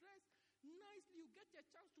are dressed nicely. You get a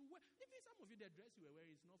chance to wear. Even some of you, the dress you were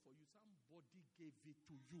wearing is not for you. Somebody gave it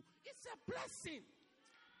to you. It's a blessing.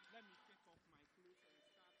 Let me take off my clothes and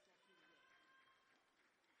start talking well.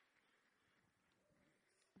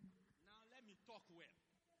 Now let me talk well.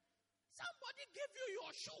 Somebody gave you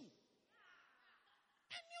your shoe.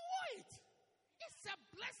 And you wore it. It's a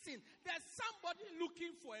blessing. There's somebody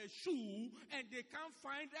looking for a shoe and they can't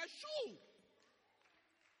find a shoe.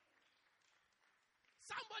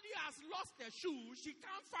 Somebody has lost a shoe, she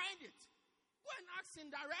can't find it. Go and ask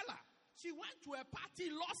Cinderella. She went to a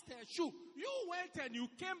party, lost her shoe. You went and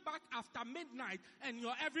you came back after midnight and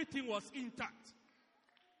your everything was intact.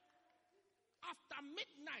 After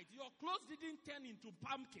midnight, your clothes didn't turn into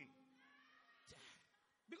pumpkin.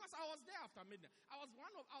 Because I was there after midnight. I was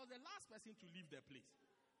the last person to leave the place.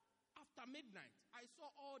 After midnight, I saw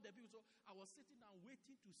all the people. So I was sitting down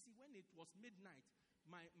waiting to see when it was midnight.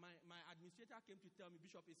 My administrator came to tell me,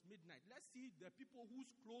 Bishop, it's midnight. Let's see the people whose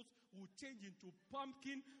clothes will change into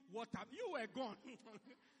pumpkin water. You were gone.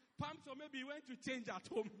 Pumps, or maybe you went to change at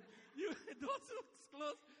home. Those whose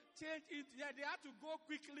clothes changed into, they had to go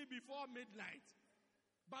quickly before midnight.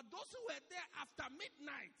 But those who were there after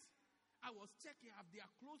midnight, I was checking, have their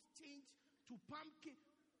clothes changed to pumpkin?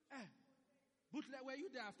 Butler, were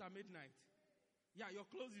you there after midnight? Yeah, your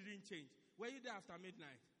clothes didn't change. Were you there after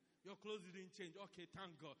midnight? Your clothes didn't change. Okay,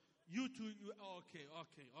 thank God. You too, okay.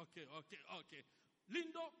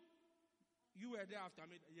 Lindo, you were there after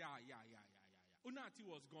midnight. Yeah. Unati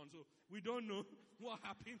was gone, so we don't know what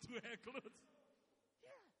happened to her clothes.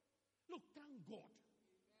 Yeah. Look, thank God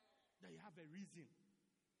that you have a reason.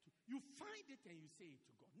 You find it and you say it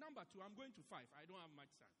to God. Number 2, I'm going to 5. I don't have much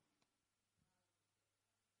time.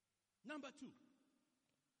 Number 2,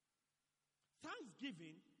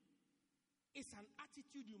 thanksgiving is an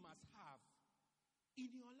attitude you must have in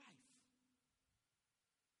your life.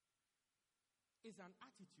 It's an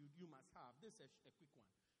attitude you must have. This is a quick one.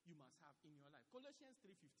 You must have in your life. Colossians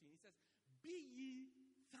 3:15, it says, be ye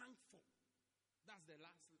thankful. That's the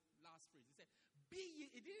last phrase. It said, be ye,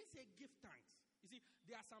 it didn't say give thanks. You see,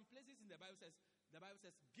 there are some places in the Bible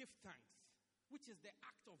says give thanks, which is the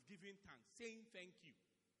act of giving thanks, saying thank you.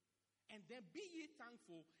 And then be ye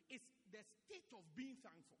thankful is the state of being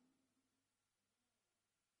thankful.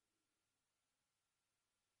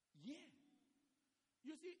 Yeah.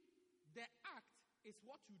 You see, the act is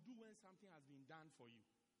what you do when something has been done for you.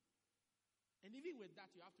 And even with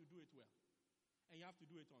that, you have to do it well. And you have to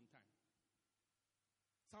do it on time.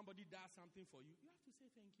 Somebody does something for you, you have to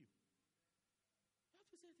say thank you. You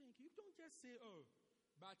have to say thank you. You don't just say, oh,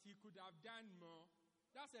 but he could have done more.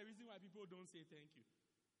 That's the reason why people don't say thank you.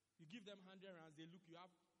 You give them 100 rands, they look, you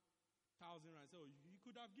have 1,000 rands. So he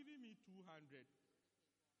could have given me 200.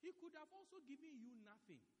 He could have also given you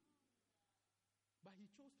nothing. But he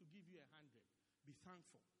chose to give you 100. Be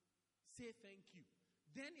thankful. Say thank you.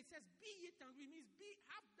 Then it says, be ye thankful. It means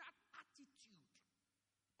have that attitude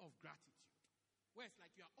of gratitude. Where it's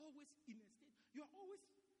like you are always in a state, you're always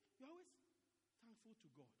thankful to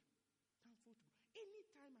God. Thankful to God.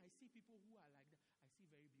 Anytime I see people who are like that, I see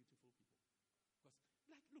very beautiful people. Because,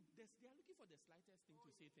 like, look, they are looking for the slightest thing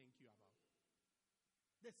to say thank you about.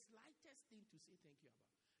 The slightest thing to say thank you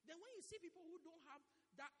about. Then when you see people who don't have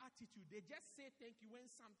that attitude, they just say thank you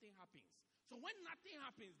when something happens. So when nothing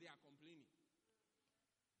happens, they are complaining.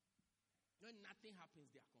 When nothing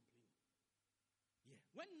happens, they are complaining. Yeah.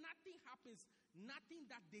 When nothing happens, nothing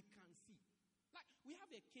that they can see. Like, we have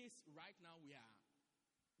a case right now we are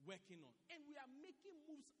working on, and we are making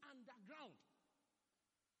moves underground.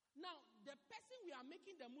 Now, the person we are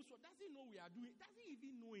making the moves for doesn't know we are doing, doesn't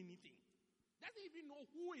even know anything. Doesn't even know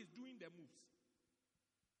who is doing the moves.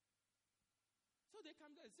 So they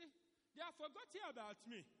come there and say, they are forgetting about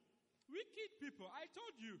me. Wicked people. I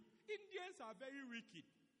told you, Indians are very wicked.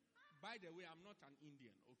 By the way, I'm not an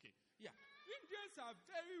Indian. Okay. Yeah. Indians are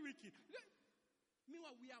very wicked.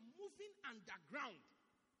 Meanwhile, we are moving underground.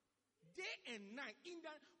 Day and night.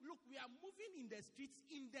 Look, we are moving in the streets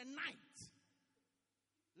in the night.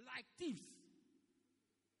 Like thieves.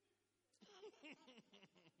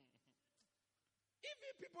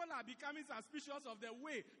 Even people are becoming suspicious of the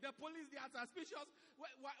way. The police, they are suspicious.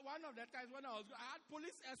 One of the times when I had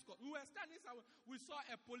police escort. We were standing somewhere. We saw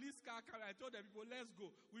a police car coming. I told the people, let's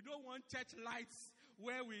go. We don't want church lights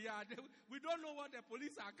where we are. We don't know what the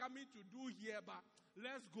police are coming to do here, but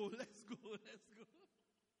let's go.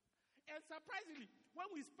 And surprisingly, when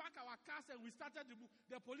we parked our cars and we started to move,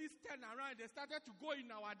 the police turned around. They started to go in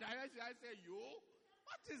our direction. I said,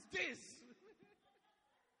 what is this?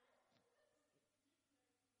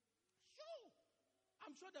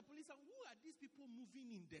 I'm sure the police are, who are these people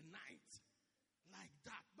moving in the night like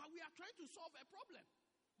that? But we are trying to solve a problem.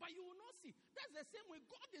 But you will not see. That's the same way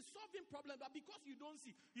God is solving problems, but because you don't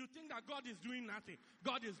see, you think that God is doing nothing.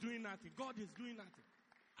 God is doing nothing. God is doing nothing.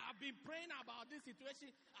 I've been praying about this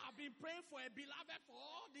situation. I've been praying for a beloved for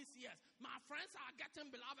all these years. My friends are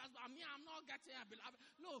getting beloveds, but me, I'm not getting a beloved.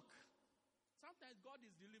 Look, sometimes God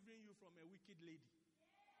is delivering you from a wicked lady.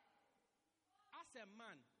 As a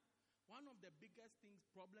man, one of the biggest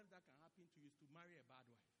problems that can happen to you is to marry a bad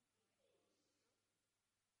wife.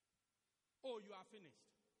 Oh, you are finished.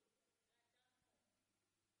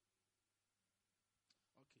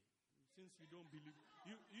 Okay. Since you don't believe,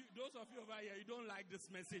 those of you over here, you don't like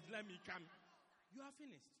this message, let me come. You are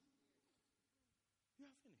finished.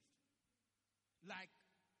 You are finished. Like,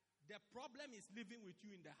 the problem is living with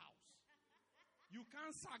you in the house. You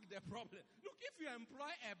can't sack the problem. Look, if you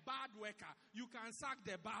employ a bad worker, you can sack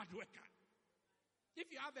the bad worker.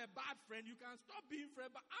 If you have a bad friend, you can stop being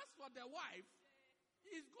friend. But as for the wife,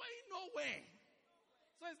 he's going nowhere.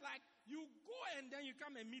 So it's like you go and then you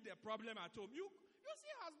come and meet the problem at home. You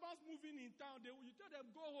see husbands moving in town. You tell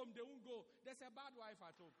them go home, they won't go. There's a bad wife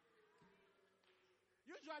at home.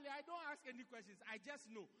 Usually I don't ask any questions. I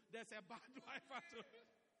just know there's a bad wife at home.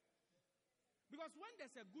 Because when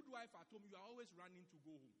there's a good wife at home, you are always running to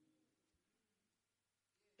go home.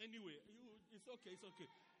 Anyway, it's okay.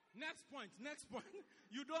 Next point.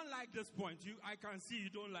 You don't like this point. I can see you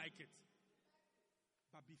don't like it.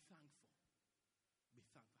 But be thankful. Be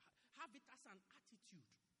thankful. Have it as an attitude.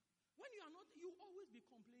 When you are not, you always be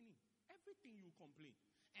complaining. Everything you complain.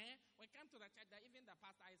 We come to the church that even the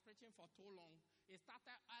pastor is preaching for too long. He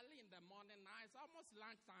started early in the morning. Now it's almost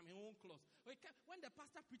lunchtime. He won't close. When the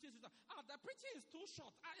pastor preaches, the preaching is too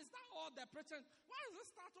short. Is that all the preaching? Why does it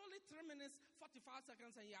start only 3 minutes, 45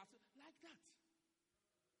 seconds, and you have to, like that?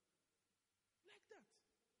 Like that.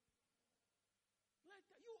 Like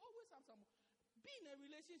that. You always have some. Be in a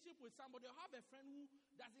relationship with somebody or have a friend who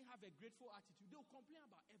doesn't have a grateful attitude. They'll complain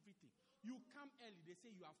about everything. You come early, they say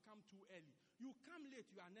you have come too early. You come late,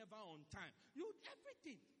 you are never on time.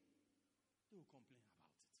 Everything. They'll complain about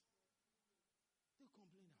it. They'll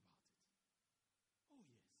complain about it. Oh,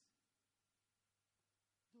 yes.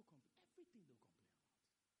 Everything they'll complain about.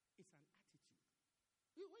 It's an attitude.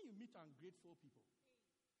 When you meet ungrateful people,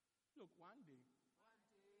 look, one day,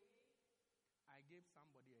 I gave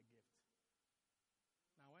somebody a gift.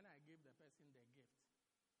 Now, when I gave the person the gift,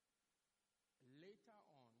 later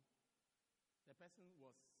on, the person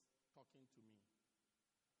was talking to me.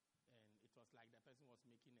 And it was like the person was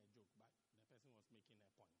making a joke, but the person was making a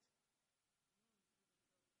point.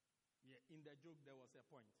 Yeah, in the joke, there was a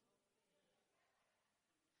point.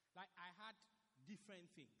 Like, I had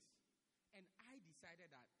different things. And I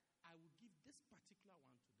decided that I would give this particular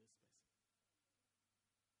one to this person.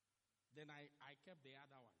 Then I kept the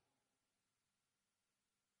other one.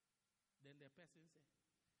 Then the person said,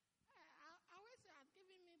 I wish you had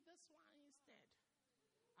given me this one instead.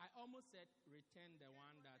 I almost said, return the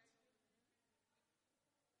one that.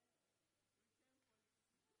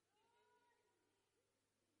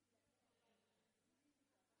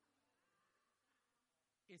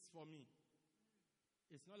 It's for me.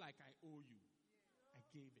 It's not like I owe you. I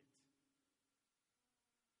gave it.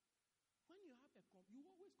 When you have you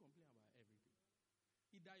always complain about everything.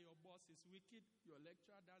 Either your boss is wicked, your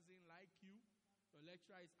lecturer doesn't like you, your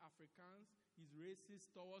lecturer is Afrikaans, he's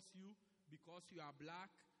racist towards you because you are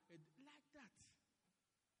black, like that.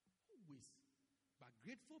 Always. But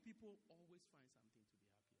grateful people always find something to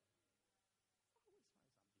be happy about. Always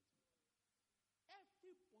find something to be happy.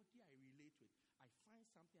 Everybody I relate with, I find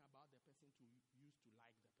something about the person to use to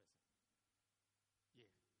like the person.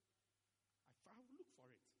 Yeah. I'll look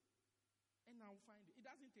for it. And I'll find it. It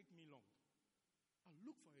doesn't take me long. I'll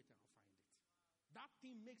look for it and I'll find it. That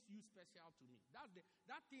thing makes you special to me.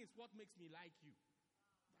 That thing is what makes me like you.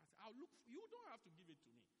 You don't have to give it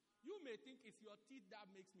to me. You may think it's your teeth that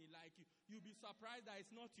makes me like you. You'll be surprised that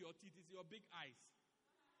it's not your teeth, it's your big eyes.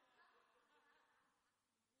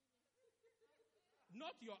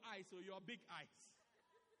 Not your eyes, so your big eyes.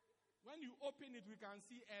 When you open it, we can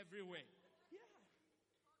see everywhere. Yeah.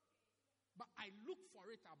 But I look for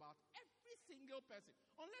it about every single person.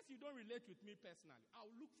 Unless you don't relate with me personally,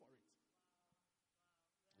 I'll look for it.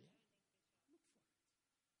 Yeah. Look for it. Look for it.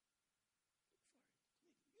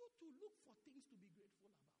 You too look for things to be grateful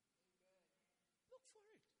about. Look for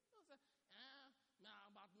it. Don't say,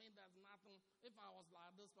 about me, there's nothing. If I was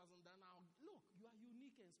like this person, then I'll. Look, you are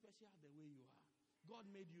unique and special the way you are. God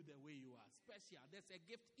made you the way you are. Special. There's a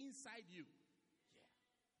gift inside you. Yeah.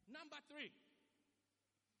 Number 3.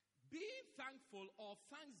 Being thankful or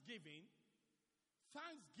thanksgiving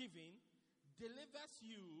delivers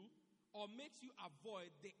you or makes you avoid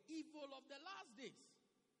the evil of the last days.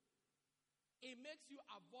 It makes you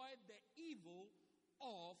avoid the evil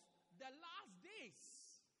of the last days.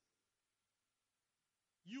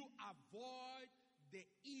 You avoid the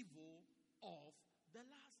evil of the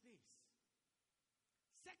last days.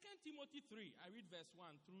 2 Timothy 3, I read verse 1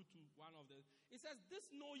 through to one of the. It says, this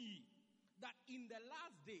know ye, that in the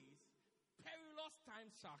last days, perilous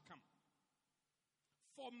times shall come.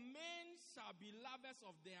 For men shall be lovers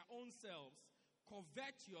of their own selves,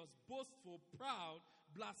 covetous, boastful, proud,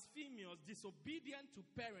 blasphemous, disobedient to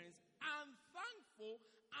parents, unthankful,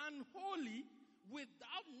 unholy,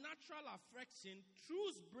 without natural affection,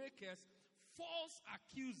 truce breakers, false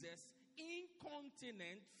accusers,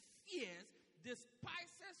 incontinent, fierce,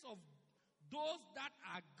 despisers of those that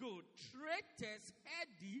are good, traitors,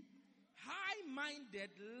 heady,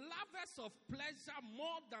 high-minded, lovers of pleasure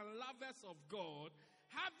more than lovers of God,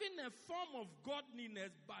 having a form of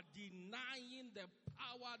godliness but denying the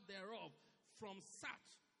power thereof. From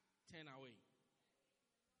such, turn away.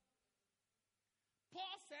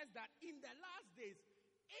 Paul says that in the last days,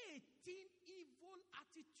 18 evil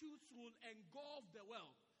attitudes will engulf the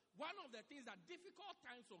world. One of the things that difficult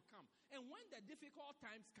times will come. And when the difficult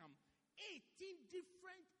times come, 18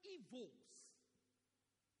 different evils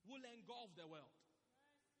will engulf the world.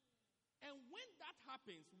 And when that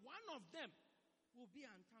happens, one of them will be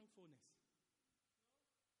unthankfulness.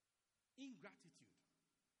 Ingratitude.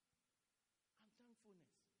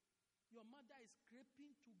 Unthankfulness. Your mother is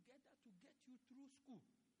scraping together to get you through school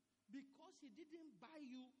because she didn't buy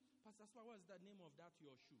you. Pastor Spa, what's the name of that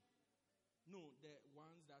your shoe? No, the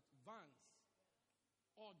ones that Vans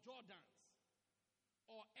or Jordans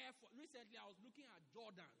or Air Force. Recently, I was looking at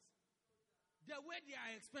Jordans. The way they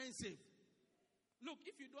are expensive. Look,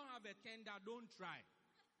 if you don't have a tender, don't try.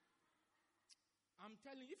 I'm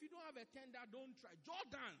telling you, if you don't have a tender, don't try.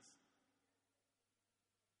 Jordans.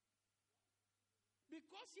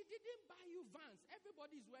 Because she didn't buy you Vans.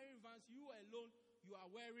 Everybody is wearing Vans. You alone, you are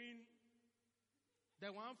wearing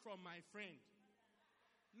the one from my friend.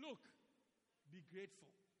 Look, be grateful.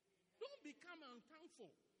 Don't become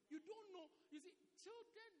unthankful. You don't know. You see,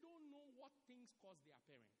 children don't know what things cost their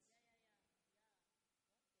parents.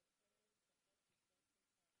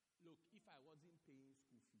 Look, if I wasn't paying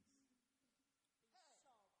school fees.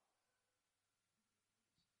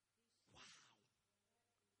 Wow.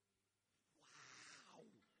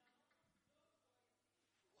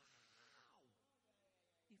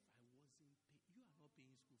 If I wasn't paying, you are not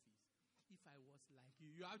paying school fees. If I was like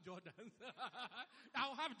you have Jordans.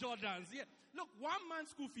 I'll have Jordans. Yeah. Look, 1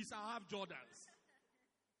 month school fees, I'll have Jordans. Yeah.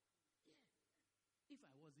 If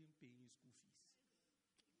I wasn't paying school fees.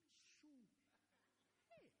 Shoe.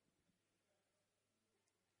 Hey.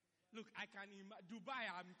 Look, I can imagine.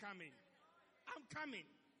 Dubai, I'm coming. I'm coming.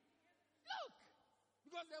 Look.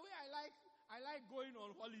 Because the way I like going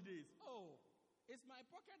on holidays. Oh, it's my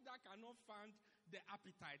pocket that cannot fund the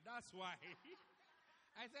appetite. That's why.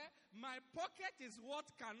 I said, my pocket is what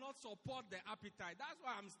cannot support the appetite. That's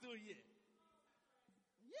why I'm still here.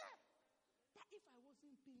 Yeah. But if I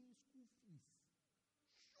wasn't paying school fees,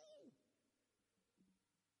 shoo.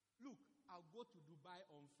 Look, I'll go to Dubai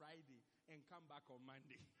on Friday and come back on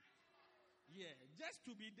Monday. Yeah, just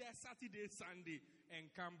to be there Saturday, Sunday,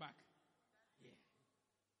 and come back. Yeah.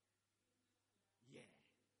 Yeah.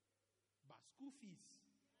 But school fees,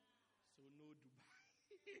 so no Dubai.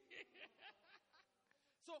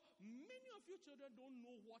 So many of you children don't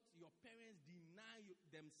know what your parents deny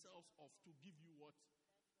themselves of to give you what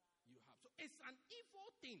you have. So it's an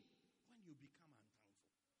evil thing when you become unthankful.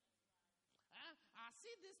 I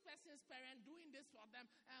see this person's parent doing this for them,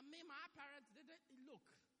 and me, my parents didn't. Look.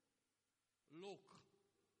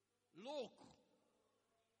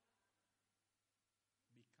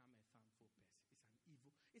 Become a thankful person.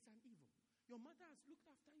 It's an evil. Your mother has looked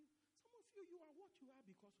after you. Some of you are what you are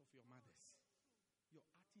because of your mothers. Your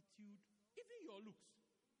attitude, even your looks.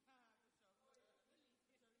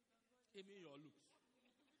 Even your looks.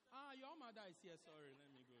 Your mother is here. Sorry, let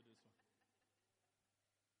me go this one.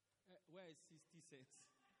 Where is 60 cents?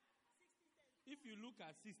 If you look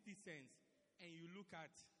at 60 cents and you look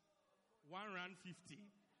at 1 rand 50,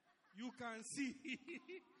 you can see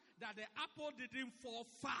that the apple didn't fall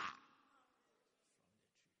far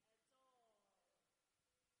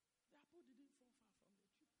from the tree. The apple didn't fall far from the tree.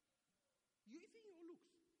 Even your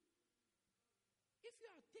looks. If you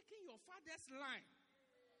are taking your father's line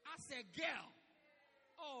as a girl,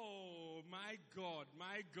 oh my God.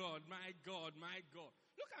 Look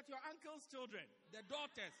at your uncle's children, the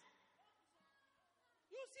daughters.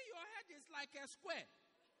 You see your head is like a square.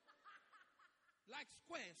 Like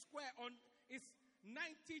square on, it's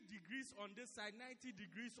 90 degrees on this side, 90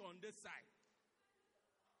 degrees on this side.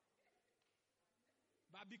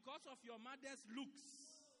 But because of your mother's looks,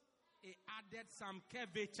 it added some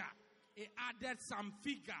curvature. It added some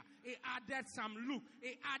figure. It added some look.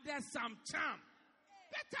 It added some charm.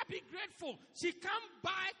 Better be grateful. She can't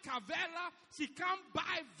buy Cavella. She can't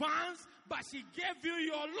buy Vans, but she gave you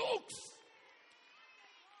your looks.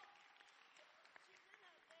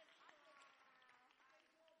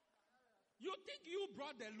 You think you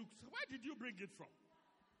brought the looks. Where did you bring it from?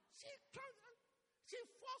 She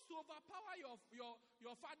forced to overpower your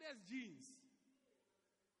father's genes.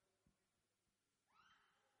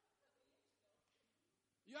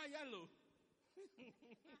 You are yellow.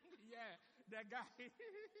 Yeah, the guy.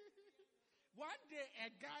 One day a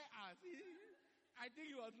guy asked, I think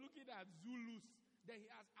he was looking at Zulus. Then he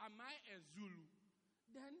asked, am I a Zulu?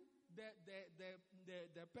 Then the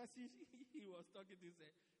person he was talking to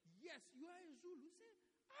said, yes, you are a Zulu. He said,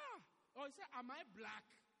 Or he said, am I black?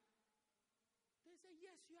 They said,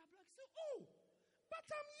 yes, you are black. He said, oh, but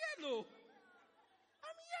I'm yellow.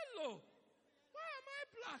 I'm yellow. Why am I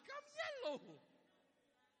black? I'm yellow.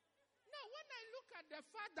 Now, when I look at the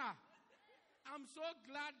father, I'm so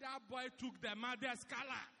glad that boy took the mother's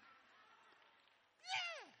color.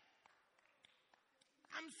 Yeah.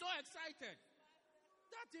 I'm so excited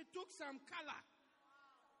that he took some color.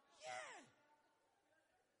 Yeah.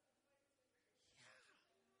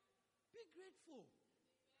 Be grateful.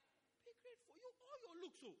 Be grateful. All your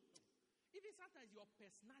looks. So, Even sometimes your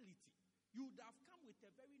personality, you would have come with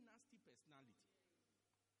a very nasty personality.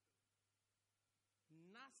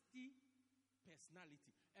 Nasty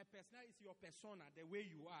personality. A personality is your persona, the way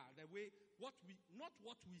you are, the way, not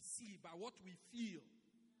what we see, but what we feel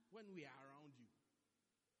when we are around you.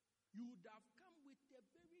 You would have come with a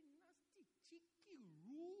very nasty, cheeky,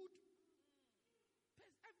 rude.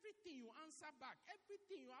 Everything you answer back,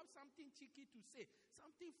 everything you have something cheeky to say,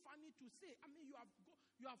 something funny to say. I mean, you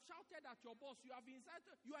have shouted at your boss, you have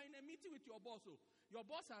insulted, you are in a meeting with your boss. So your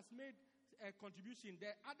boss has made a contribution.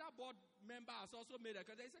 The other board member has also made a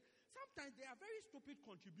contribution. Sometimes there are very stupid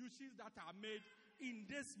contributions that are made in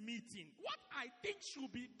this meeting. What I think should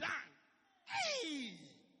be done.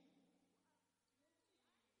 Hey!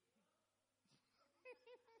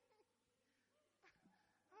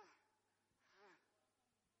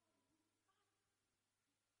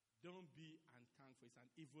 Don't be unthankful. It's an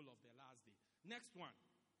evil of the last day. Next one.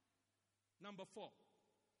 Number 4.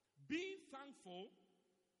 Being thankful.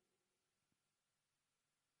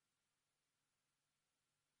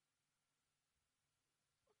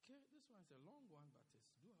 Okay, this one's a long one, but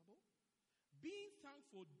it's doable. Being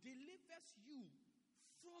thankful delivers you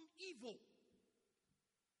from evil.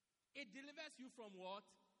 It delivers you from what?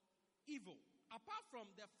 Evil. Apart from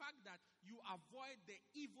the fact that you avoid the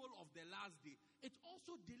evil of the last day, it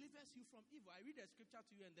also delivers you from evil. I read a scripture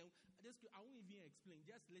to you and then I won't even explain.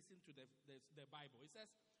 Just listen to the Bible. It says,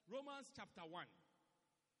 Romans chapter 1,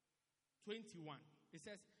 21. It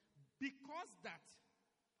says, because that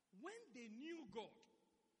when they knew God,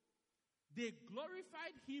 they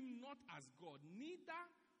glorified him not as God, neither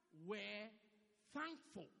were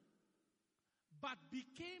thankful, but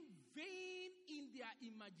became vain in their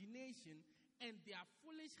imagination, and their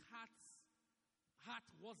foolish heart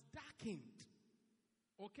was darkened.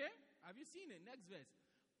 Okay? Have you seen it? Next verse.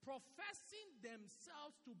 Professing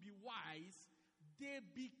themselves to be wise, they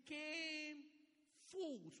became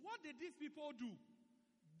fools. What did these people do?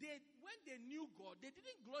 When they knew God, they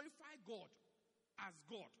didn't glorify God as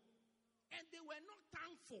God. And they were not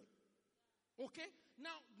thankful. Okay?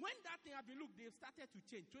 Now, when that thing happened, look, they've started to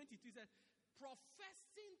change. 22 says,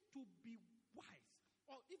 professing to be wise.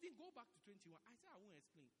 Or even go back to 21. I said I won't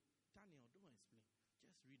explain. Daniel, don't explain.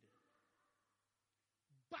 Just read it.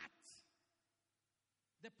 But,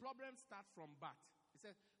 the problem starts from but. It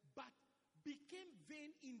says, but became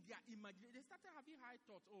vain in their imagination. They started having high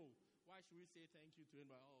thoughts. Oh, why should we say thank you to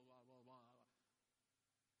him? Oh, blah, blah, blah.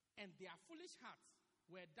 And their foolish hearts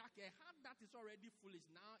were dark. A heart that is already foolish,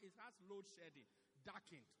 now it has load shedding,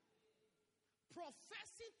 darkened.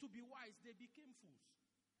 Professing to be wise, they became fools.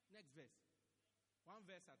 Next verse. One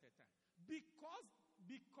verse at a time. Because,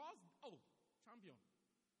 champion.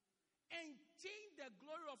 And changed the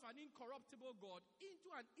glory of an incorruptible God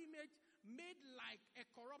into an image made like a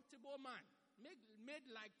corruptible man. Made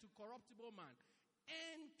like to corruptible man.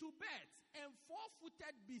 And to birds, and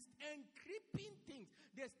four-footed beasts, and creeping things.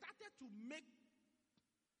 They started to make...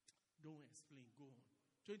 Don't explain, go on.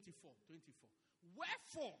 24.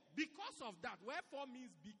 Wherefore, because of that. Wherefore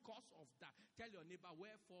means because of that. Tell your neighbor,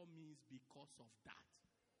 wherefore means because of that.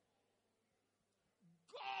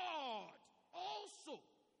 God also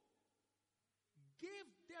gave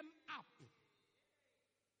them up.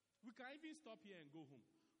 We can even stop here and go home.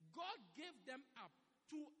 God gave them up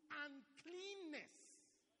to uncleanness.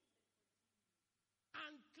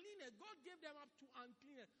 Uncleanness. God gave them up to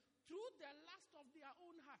uncleanness through the lust of their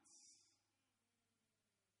own hearts.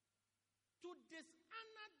 To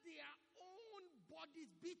dishonor their own bodies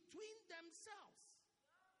between themselves.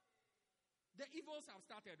 The evils have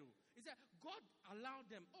started. He said, God allowed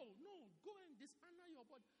them. Oh, no, go and dishonor your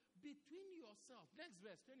body between yourself. Next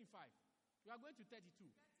verse, 25. We are going to 32.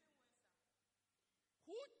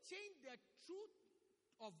 Who changed the truth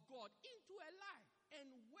of God into a lie and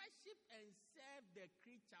worship and serve the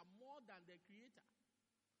creature more than the creator,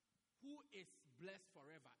 who is blessed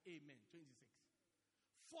forever. Amen. 26.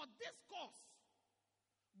 For this cause,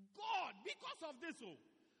 God, because of this,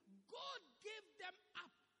 God gave them up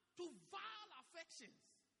to vile affections.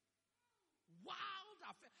 Wild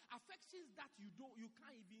affections that you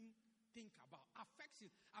can't even think about.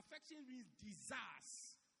 Affection means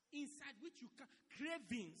desires inside which you can,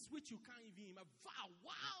 cravings which you can't even imagine.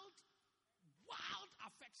 Wild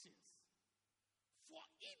affections. For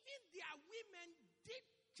even their women did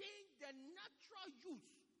change the natural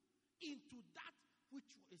use into that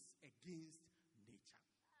which is against nature.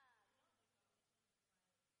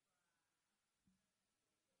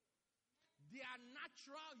 Their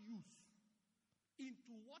natural use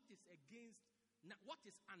into what is against, what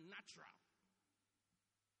is unnatural.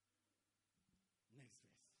 Next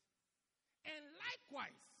verse. And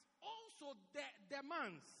likewise, also So the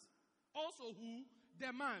demands. Also who?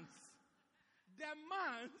 Demands.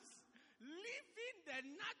 Demands leaving the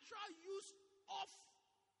natural use of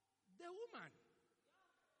the woman.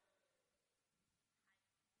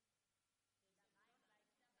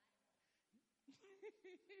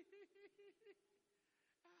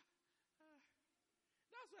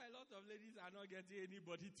 That's why a lot of ladies are not getting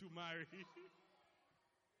anybody to marry.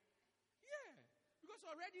 Yeah, because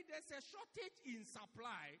already there's a shortage in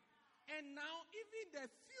supply, and now even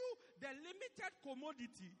the limited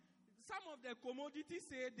commodity, some of the commodities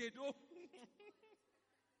say they don't.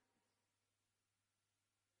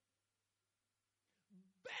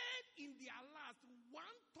 Burn in their lust,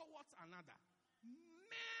 one towards another.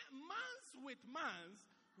 Mans with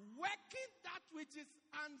mans, working that which is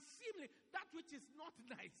unseemly, that which is not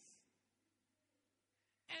nice,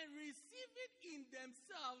 and receiving in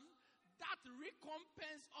themselves that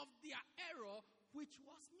recompense of their error which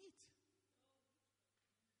was meet.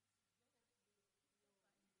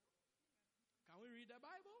 Can we read the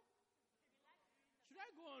Bible? Should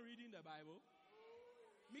I go on reading the Bible?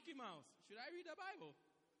 Mickey Mouse, should I read the Bible?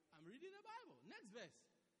 I'm reading the Bible. Next verse.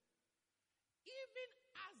 Even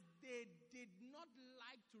as they did not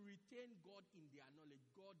like to retain God in their knowledge,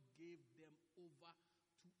 God gave them over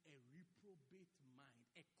to a reprobate mind,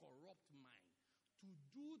 a corrupt mind, to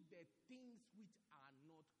do the things which are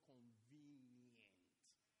not convenient.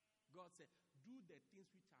 God said, do the things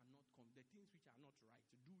which are not the things which are not right,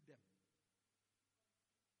 do them.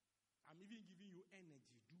 I'm even giving you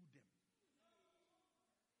energy, do them.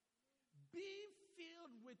 Being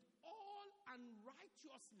filled with all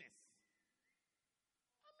unrighteousness.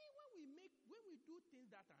 When we do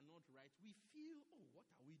things that are not right, we feel, oh, what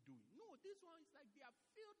are we doing? No, this one is like they are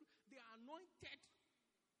filled, they are anointed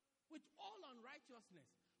with all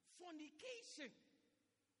unrighteousness. Fornication,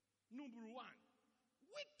 number one.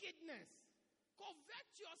 Wickedness,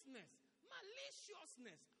 covetousness,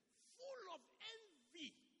 maliciousness, full of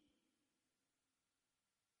envy.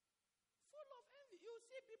 Full of envy. You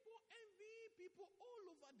see people envy people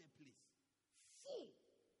all over the place. Full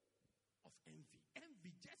of envy.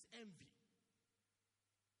 Envy, just envy.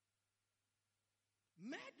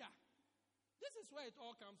 Murder. This is where it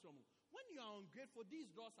all comes from. When you are ungrateful, these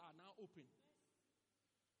doors are now open.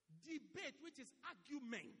 Debate, which is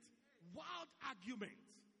argument. Wild argument.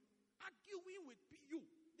 Arguing with you.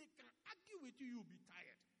 They can argue with you, you'll be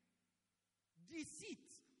tired. Deceit.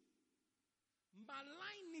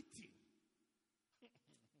 Malignity.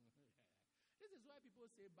 This is why people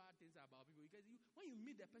say bad things about people. Because when you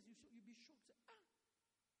meet the person, you'll be shocked. Say,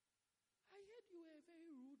 I heard you were a very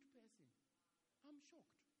rude person. I'm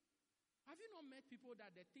shocked. Have you not met people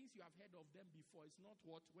that the things you have heard of them before is not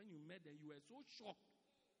what, when you met them, you were so shocked.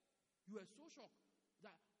 You were so shocked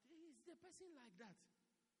that, is the person like that?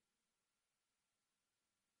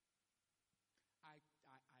 I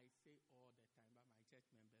say all the time, but my church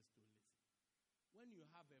members do listen. When you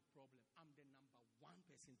have a problem, I'm the number one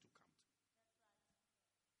person to come to.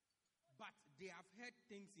 But they have heard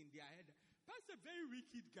things in their head. That's a very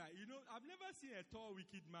wicked guy. You know, I've never seen a tall,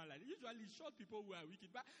 wicked man like that. Usually short people who are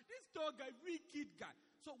wicked. But this tall guy, wicked guy.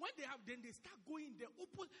 So when they have, then they start going, the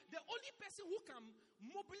only person who can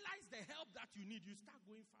mobilize the help that you need, you start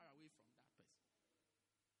going far away from that person.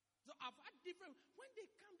 So I've had different, when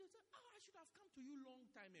they come, they say, I should have come to you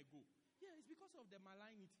long time ago. Yeah, it's because of the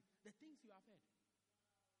malignity, the things you have heard.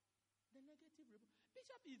 The negative report.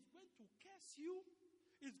 Bishop is going to curse you.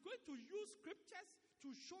 Is going to use scriptures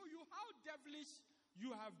to show you how devilish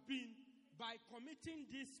you have been by committing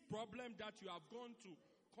this problem that you have gone to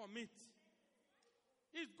commit.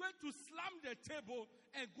 He's going to slam the table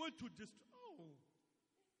and going to destroy. Oh.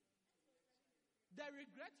 The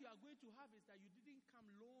regret you are going to have is that you didn't come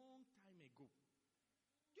long time ago.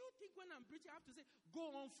 Do you think when I'm preaching I have to say, go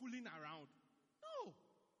on fooling around? No.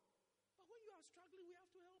 But when you are struggling, we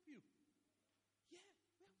have to help you. Yeah,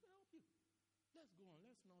 we have to help you. Let's go on.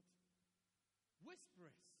 Let's not.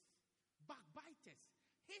 Whisperers, backbiters,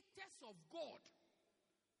 haters of God,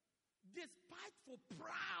 despiteful,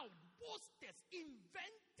 proud, boasters,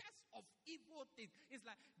 inventors of evil things. It's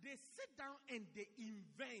like they sit down and they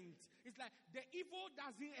invent. It's like the evil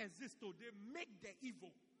doesn't exist, so they make the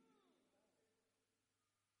evil.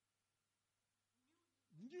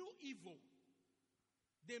 New evil.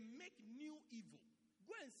 They make new evil.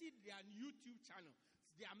 Go and see their YouTube channel.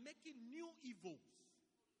 They are making new evils on the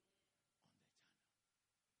channel.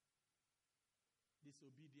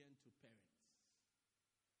 Disobedient to parents.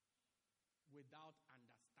 Without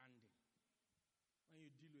understanding. When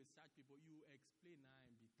you deal with such people, you explain now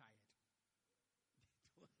and be tired.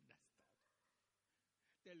 They don't understand.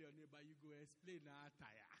 Tell your neighbor, you go explain now,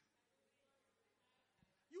 tired.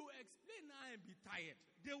 you explain now and be tired.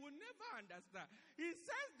 They will never understand. He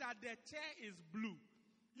says that the chair is blue.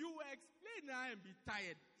 You explain now and be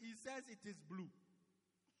tired. He says it is blue.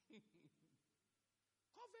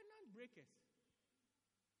 Covenant breakers.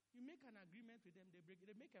 You make an agreement with them, they break it.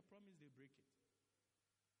 They make a promise, they break it.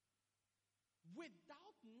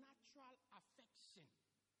 Without natural affection,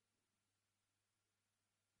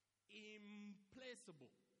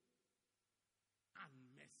 implacable,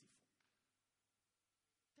 unmerciful.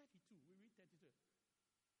 32, we read 32.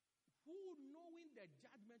 Who knowing the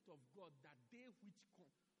judgment of God that they which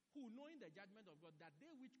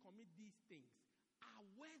commit these things are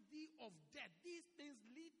worthy of death. These things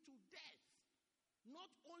lead to death.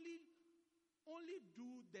 Not only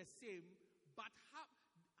do the same, but have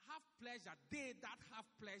pleasure. They that have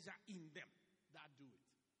pleasure in them that do it.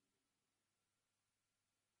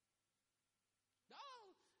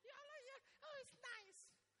 Oh, it's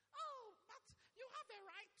nice. Oh, but you have a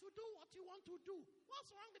right to do what you want to do.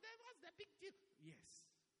 What's wrong with them? What's the big deal? Yes.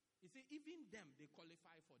 You see, even them, they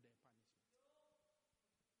qualify for their punishment.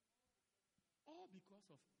 All because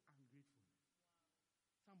of ungratefulness.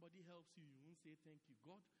 Somebody helps you, you won't say thank you.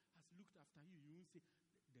 God has looked after you, you won't say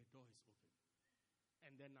the door is open.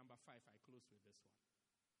 And then number 5, I close with this one.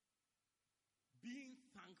 Being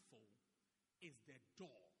thankful is the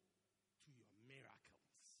door to your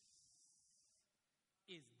miracles.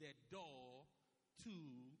 Is the door to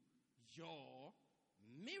your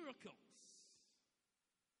miracles.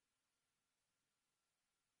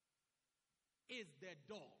 Is the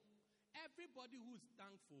door. Everybody who's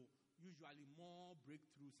thankful, usually more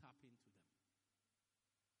breakthroughs happen to them.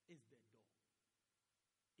 Is the door.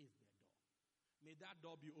 Is the door. May that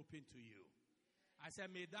door be open to you. I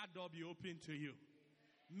said, may that door be open to you.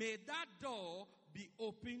 May that door be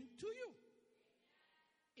open to you.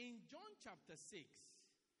 In John chapter 6,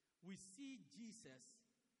 we see Jesus.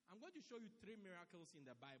 I'm going to show you 3 miracles in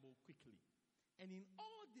the Bible quickly. And in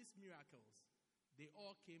all these miracles, they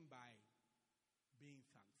all came by being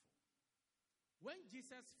thankful. When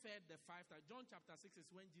Jesus fed the 5,000, John chapter 6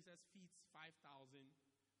 is when Jesus feeds 5,000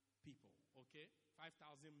 people, okay? 5,000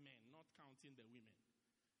 men, not counting the women.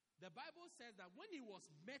 The Bible says that when he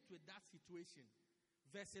was met with that situation,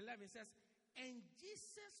 verse 11 says, and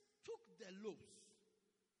Jesus took the loaves.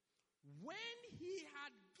 When he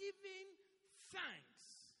had given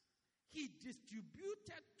thanks, he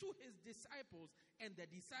distributed to his disciples, and the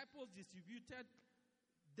disciples distributed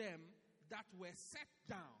them that were set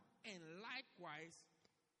down, and likewise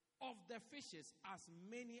of the fishes as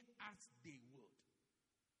many as they would.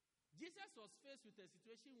 Jesus was faced with a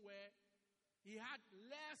situation where he had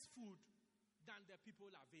less food than the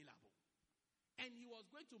people available. And he was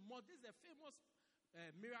going to, this is the famous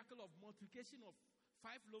miracle of multiplication of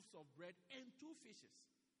 5 loaves of bread and 2 fishes.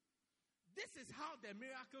 This is how the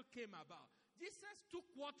miracle came about. Jesus took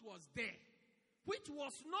what was there, which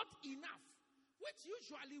was not enough, which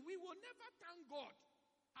usually we will never thank God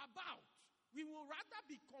about. We will rather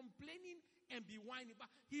be complaining and be whining. But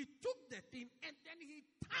he took the thing and then he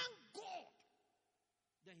thanked God.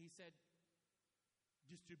 Then he said,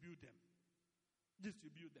 distribute them.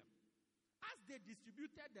 Distribute them. As they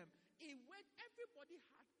distributed them, it went, everybody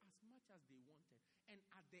had as much as they wanted. And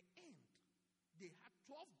at the end, they had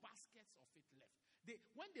 12 baskets of it left.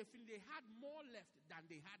 When they finished, they had more left than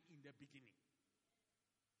they had in the beginning.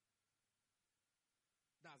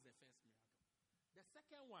 That's the first miracle. The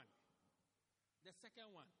second one,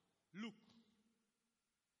 Luke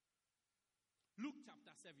chapter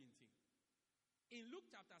 17. In Luke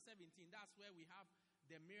chapter 17, that's where we have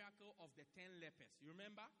the miracle of the 10 lepers. You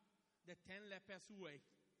remember? The 10 lepers who were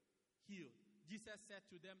healed. Jesus said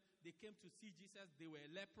to them, they came to see Jesus, they were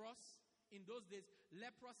leprous. In those days,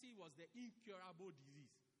 leprosy was the incurable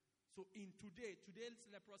disease. So in today's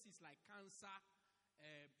leprosy is like cancer,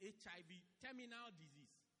 HIV, terminal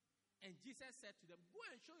disease. And Jesus said to them, go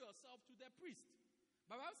and show yourself to the priest.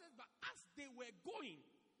 But the Bible says, but as they were going,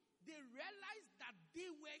 they realized that they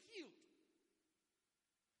were healed.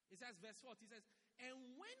 It says, verse 4, he says, and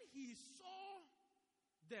when he saw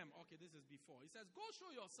them, okay, this is before. He says, go show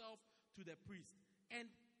yourself to the priest. And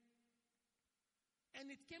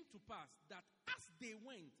it came to pass that as they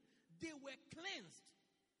went, they were cleansed.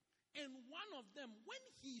 And one of them, when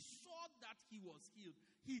he saw that he was healed,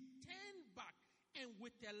 he turned back and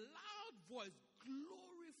with a loud voice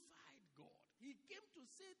glorified God. He came to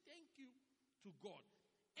say thank you to God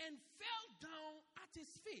and fell down at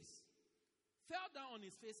his face. Fell down on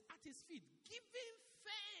his face at his feet, giving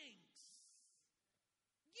thanks.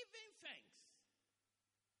 Giving thanks.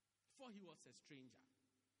 For he was a stranger.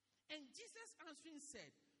 And Jesus answering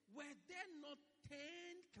said, were there not 10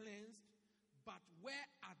 cleansed? but where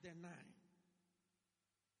are the 9?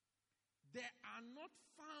 There are not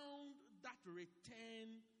found that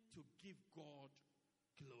return to give God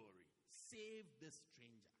glory, save the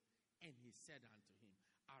stranger. And he said unto him,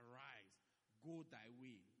 arise, go thy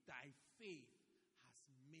way. Thy faith has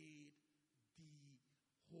made thee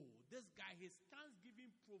whole. This guy, his thanksgiving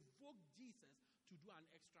provoked Jesus to do an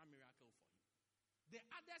extra miracle for him. The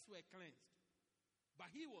others were cleansed, but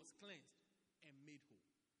he was cleansed and made whole.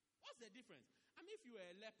 What's the difference? I mean, if you were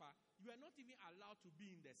a leper, you are not even allowed to be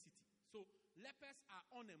in the city. So lepers are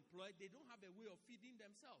unemployed. They don't have a way of feeding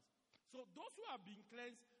themselves. So those who have been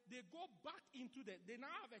cleansed, they go back they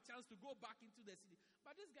now have a chance to go back into the city.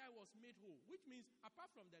 But this guy was made whole, which means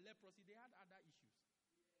apart from the leprosy, they had other issues.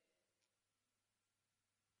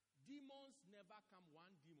 Demons never come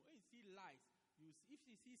one demon. When you see lies, if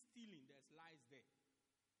you see stealing, there's lies there.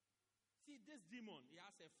 See, this demon, he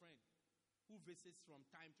has a friend who visits from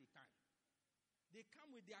time to time. They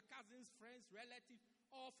come with their cousins, friends, relatives,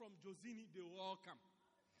 all from Josini, they will all come.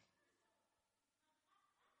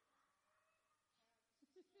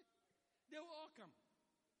 They will all come.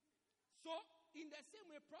 So, in the same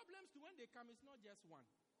way, problems when they come, it's not just one.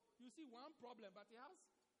 You see one problem, but it has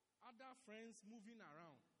other friends moving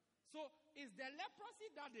around. So, it's the leprosy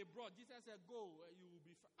that they brought. Jesus said, go, you will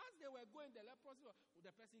be fine. As they were going, the leprosy,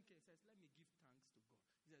 the person came and says, let me give thanks to God.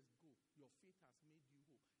 He says, go, your faith has made you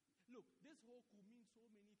whole. Look, this whole could mean so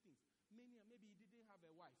many things. Maybe he didn't have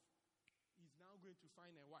a wife. He's now going to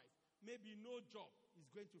find a wife. Maybe no job. He's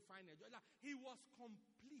going to find a job. He was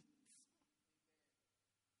complete.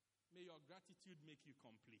 May your gratitude make you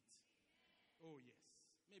complete. Oh, yes.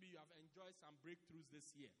 Maybe you have enjoyed some breakthroughs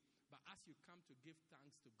this year. But as you come to give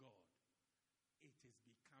thanks to God, your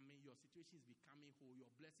situation is becoming whole. Your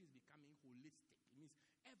blessings becoming holistic. It means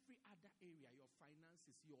every other area, your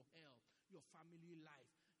finances, your health, your family life,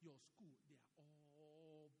 your school, they are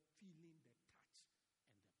all feeling the touch and the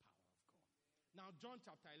power of God. Now, John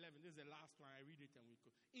chapter 11, this is the last one. I read it and we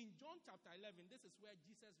go. In John chapter 11, this is where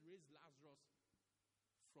Jesus raised Lazarus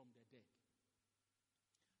from the dead.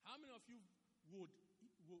 How many of you would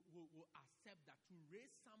accept that to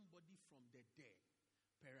raise somebody from the dead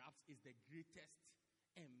perhaps is the greatest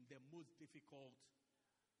and the most difficult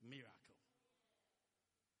miracle?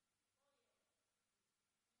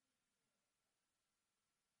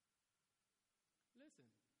 Listen,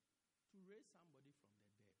 to raise somebody from the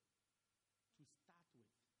dead, to start with,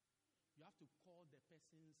 you have to call the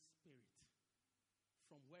person's spirit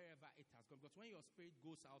from wherever it has gone. Because when your spirit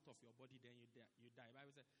goes out of your body, then you die. The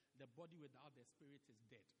Bible says the body without the spirit is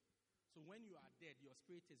dead. So when you are dead, your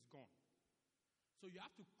spirit is gone. So you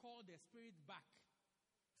have to call the spirit back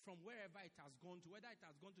from wherever it has gone to, whether it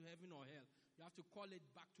has gone to heaven or hell. You have to call it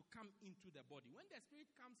back to come into the body. When the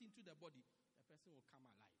spirit comes into the body, the person will come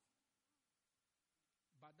alive.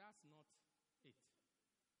 But that's not it.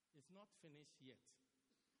 It's not finished yet.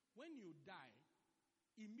 When you die,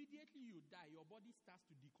 immediately you die, your body starts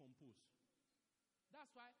to decompose.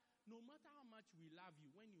 That's why no matter how much we love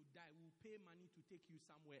you, when you die, we'll pay money to take you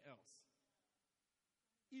somewhere else.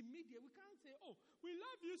 Immediately, we can't say, oh, we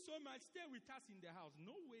love you so much, stay with us in the house.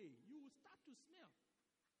 No way. You will start to smell.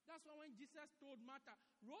 That's why when Jesus told Martha,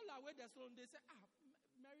 roll away the stone, they said,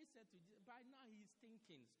 Mary said to Jesus, by now he's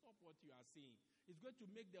stinking. Stop what you are saying. It's going to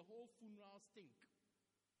make the whole funeral stink.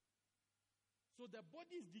 So the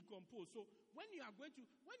body is decomposed. So when you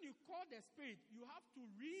call the spirit, you have to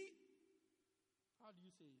how do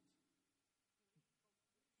you say it?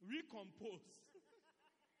 Recompose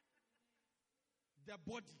the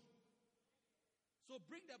body. So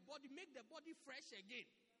bring the body, make the body fresh again.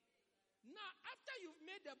 Now, after you've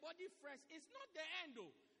made the body fresh, it's not the end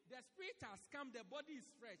though. The spirit has come, the body is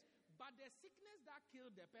fresh. But the sickness that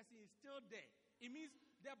killed the person is still there. It means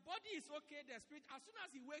the body is okay, the spirit, as soon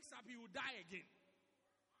as he wakes up, he will die again.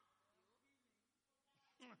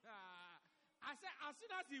 I said, as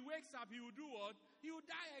soon as he wakes up, he will do what? He will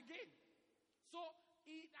die again. So,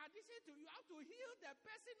 in addition to, you have to heal the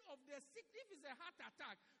person of the sickness. If it's a heart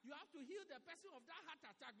attack, you have to heal the person of that heart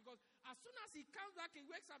attack, because as soon as he comes back, he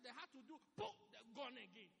wakes up, the heart will do, boom, they're gone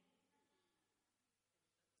again.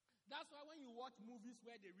 That's why when you watch movies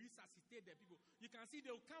where they resuscitate the people, you can see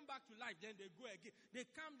they'll come back to life, then they go again. They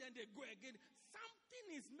come, then they go again. Something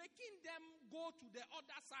is making them go to the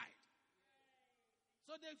other side.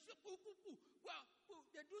 So they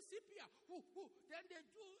they do CPR. Then they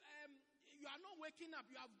do, you are not waking up.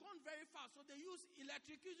 You have gone very fast. So they use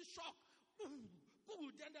electrocution shock.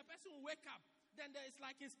 Then the person will wake up. Then there is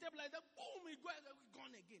like a stabilizer. Boom, he goes,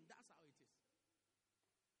 gone again. That's how it is.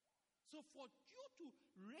 So for you to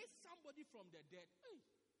raise somebody from the dead,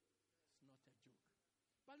 it's not a joke.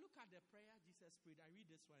 But look at the prayer Jesus prayed. I read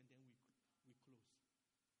this one and then we close.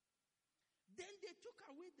 Then they took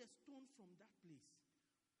away the stone from that place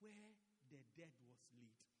where the dead was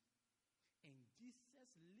laid. And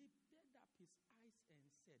Jesus lifted up his eyes and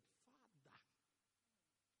said, Father,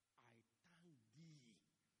 I thank thee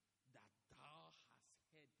that thou hast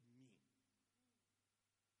heard me.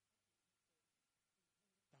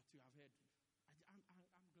 That you have heard. I'm glad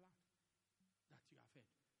that you have heard. Next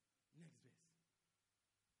verse.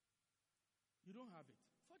 You don't have it.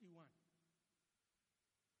 41.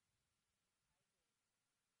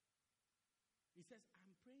 He says,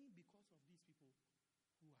 I'm praying because of these people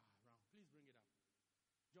who are around. Please bring it up.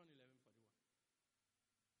 John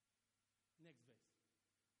 11:41. Next verse.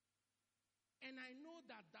 And I know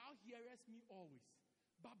that thou hearest me always,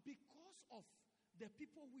 but because of the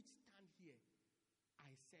people which stand here,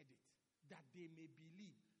 I said it, that they may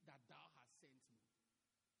believe that thou hast sent me.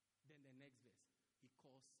 Then the next verse, he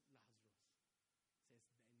calls Lazarus. Says,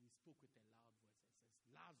 then he spoke with a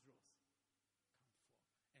loud voice and says, Lazarus, come forth.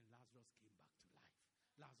 And Lazarus came back to life.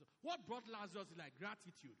 Lazarus. What brought Lazarus? Like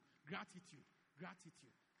gratitude.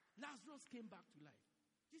 Lazarus came back to life.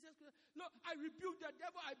 Jesus said, look, I rebuke the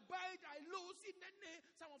devil, I bind, I loose in the name.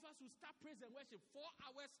 Some of us will start praise and worship 4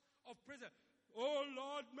 hours of praise. Oh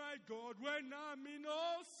Lord my God, when I'm in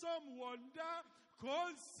awesome wonder,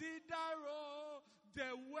 consider all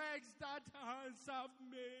the works that hands have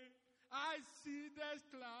made. I see the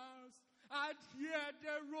clouds and hear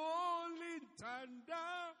the rolling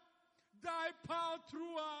thunder. Thy power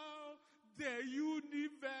throughout the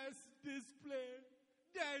universe display.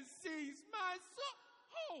 Then sings my soul.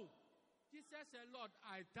 Oh, Jesus said, Lord,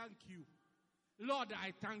 I thank you. Lord,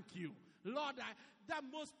 I thank you. Lord, the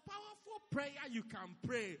most powerful prayer you can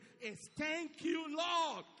pray is thank you,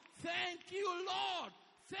 Lord. Thank you, Lord.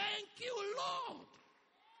 Thank you, Lord.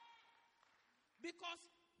 Because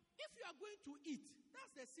if you are going to eat,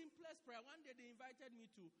 that's the simplest prayer. One day they invited me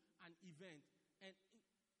to an event and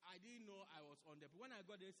I didn't know I was on there. But when I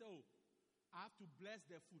got there, they said, oh, I have to bless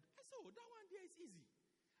the food. I said, oh, that one there is easy.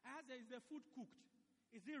 I asked them, is the food cooked?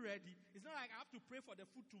 Is it ready? It's not like I have to pray for the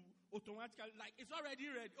food to automatically, like it's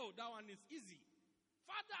already ready. Oh, that one is easy.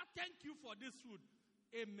 Father, thank you for this food.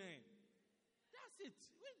 Amen. That's it.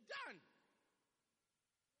 We're done.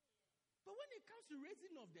 But when it comes to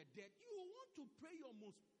raising of the dead, you want to pray your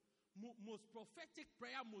most prophetic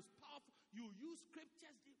prayer, most powerful. You use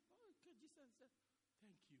scriptures. Oh, okay, Jesus said,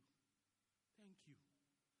 thank you. Thank you.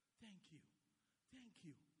 Thank you. Thank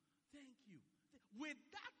you. Thank you. With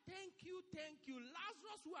that, thank you,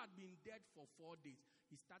 Lazarus, who had been dead for 4 days,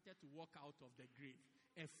 he started to walk out of the grave.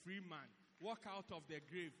 A free man. Walk out of the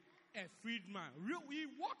grave. A freed man.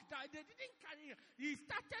 He walked out. They didn't carry him. He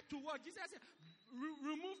started to walk. Jesus said,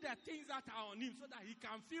 remove the things that are on him so that he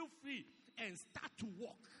can feel free and start to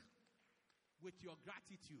walk. With your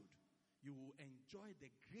gratitude, you will enjoy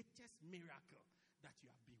the greatest miracle that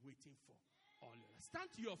you have been waiting for.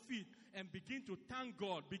 Stand to your feet and begin to thank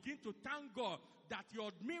God. Begin to thank God that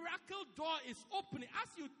your miracle door is opening.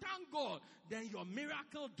 As you thank God, then your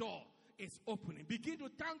miracle door is opening. Begin to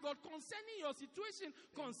thank God concerning your situation,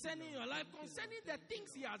 concerning your life, concerning the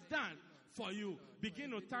things He has done for you.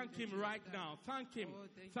 Begin to thank Him right now. Thank Him.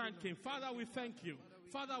 Thank Him. Father, we thank you.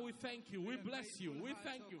 Father, we thank you. We bless you. We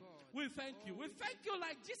thank you. We thank you. We thank you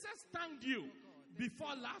like Jesus thanked you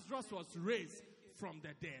before Lazarus was raised from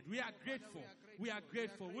the dead. We are grateful. We are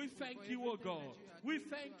grateful. We thank you, O God. We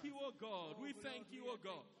thank you, O God. We thank you, O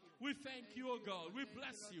God. We thank you, O God. We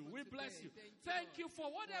bless you. We bless you. Thank you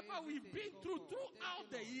for whatever we've been through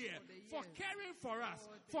throughout the year, for caring for us,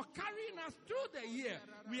 for carrying us through the year.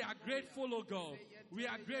 We are grateful, O God. We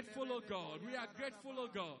are grateful, O God. We are grateful, O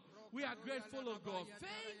God. We are grateful, O God.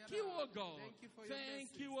 Thank you, O God.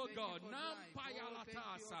 Thank you, O God.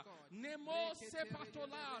 Nampayalatasa. Nemo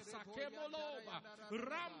sepatolasa. Kemoloba.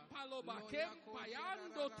 Rampaloba.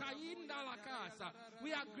 Kempayando tainda la casa.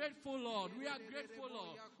 We are grateful, Lord. We are grateful,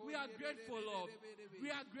 Lord. We are grateful, Lord. We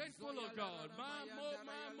are grateful, O God. Mamo.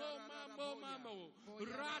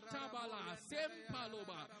 Ratabala.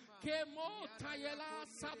 Sempaloba. Kemo tayela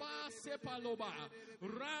saba sepaloba.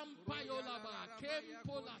 Rampayolaba.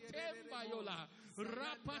 Kempola. Bayola,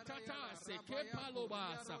 Rapatata,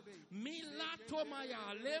 Sekepalobasa,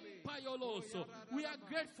 Milatomaya, Lempayoloso. We are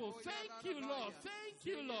grateful. Thank you, Lord. Thank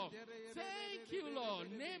you, Lord. Thank you,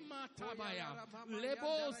 Lord. Nematabaya,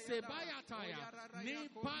 Lebo Sebayataya,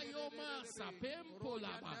 Nepayoma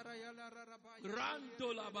Sapempolaba,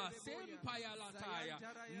 Randolaba, Sempayalataya,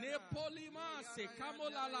 Nepolima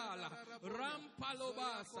Sekamolalala,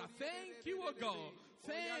 Rampalobasa. Thank you, O God.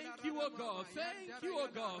 Thank Thank you, O God. Thank you, O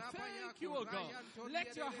God. Thank you, O God.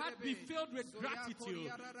 Let your heart be filled with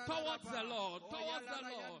gratitude towards the Lord, towards the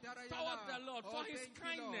Lord, towards the Lord, for his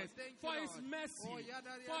kindness, for his mercy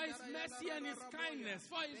and his kindness,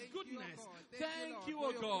 for his goodness. Thank you,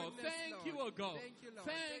 O God. Thank you, O God.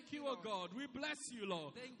 Thank you, O God. We bless you,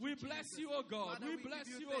 Lord. We bless you, O God. We bless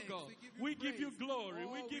you, O God. We give you glory.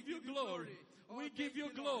 We give you glory. We give you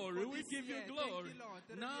glory. We give you glory.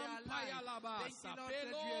 Nam paya labasa,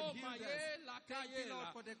 pelo maye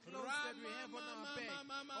lakayela,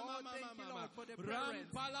 ram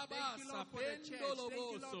palabasa,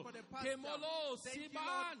 pendoloboso, kemolo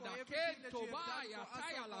sibanda, kento baya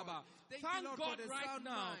tayalaba. Thank God right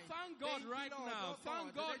now. Thank God right now.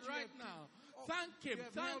 Thank God right now. Thank him,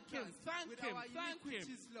 thank him, thank him, thank him,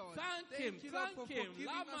 thank him, thank him.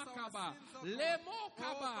 Lama kaba, lemo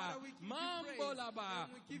kaba, mambo laba,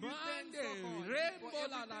 mande, rembo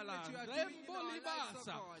la la la, rembo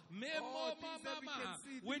libasa, memo mama,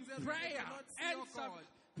 with prayer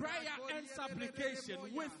and supplication,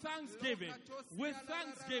 with thanksgiving,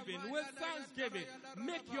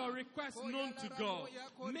 make your request known to God.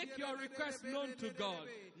 Make your request known to God.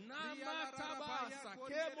 Namatabasa,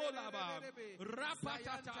 kebolaba,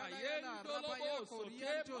 rapatata, yendoloboso,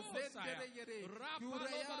 kebosaya,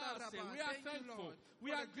 rapalobase. We are thankful.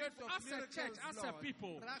 We are grateful as a church, as a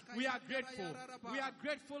people. We are grateful. We are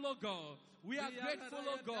grateful, O God. We are grateful,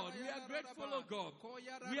 O God. We are grateful, O God.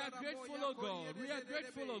 We are grateful, O God. We are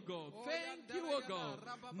grateful, O God. Thank you, O God.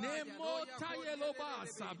 Nemo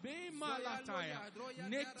tayelobasa, be malataya.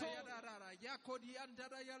 Neto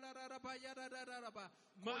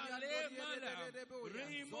male mala,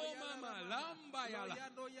 rimo mama lambayala,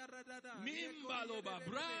 mimbaloba,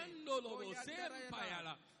 brandolobo,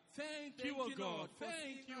 sempayala. Thank you, O God.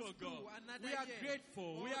 Thank you, O God. We are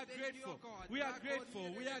grateful. We are grateful. We are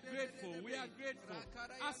grateful. We are grateful. We are grateful.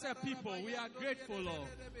 As a people, we are grateful, Lord.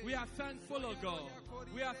 We are thankful, O God.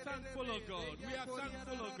 We are thankful, O God. We are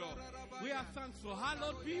thankful, O God. We are thankful.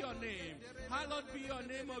 Hallowed be your name. Hallowed be your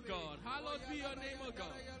name, O God. Hallowed be your name, O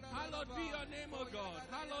God. Hallowed be your name, O God.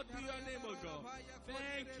 Hallowed be your name, O God.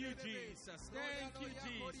 Thank you, Jesus. Thank you,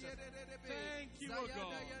 Jesus. Thank you, O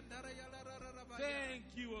God. Thank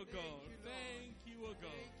you, O God. Thank you, O God.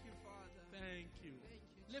 Thank you, Father. Thank you.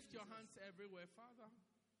 Lift Lift your hands everywhere, Father.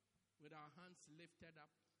 With our hands lifted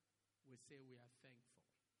up, we say we are thankful.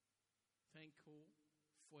 Thankful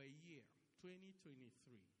for a year, 2023.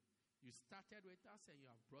 You started with us and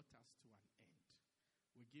you have brought us to an end.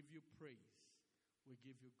 We give you praise. We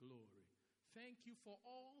give you glory. Thank you for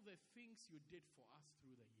all the things you did for us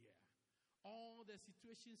through the year. All the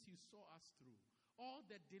situations you saw us through. All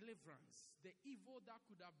the deliverance, the evil that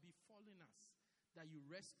could have befallen us, that you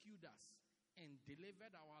rescued us and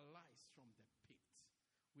delivered our lives from the pit.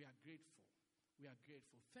 We are grateful. We are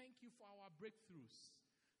grateful. Thank you for our breakthroughs.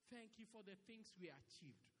 Thank you for the things we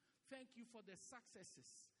achieved. Thank you for the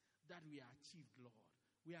successes that we achieved, Lord.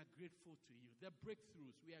 We are grateful to you. The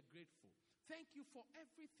breakthroughs, we are grateful. Thank you for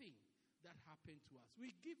everything that happened to us.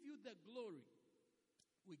 We give you the glory.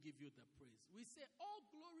 We give you the praise. We say all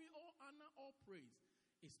glory, all honor, all praise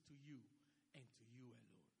is to you and to you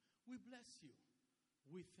alone. We bless you.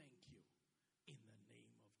 We thank you in the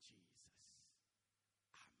name of Jesus.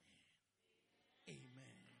 Amen. Amen.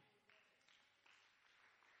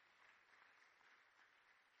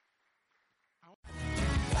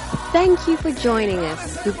 Thank you for joining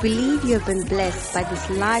us. We believe you have been blessed by this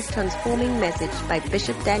life-transforming message by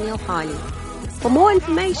Bishop Daniel Harlley. For more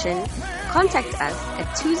information, contact us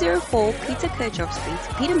at 204 Peter Kirchhoff Street,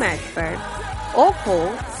 Pietermaritzburg, or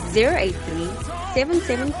call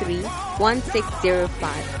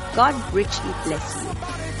 083-773-1605. God richly bless you.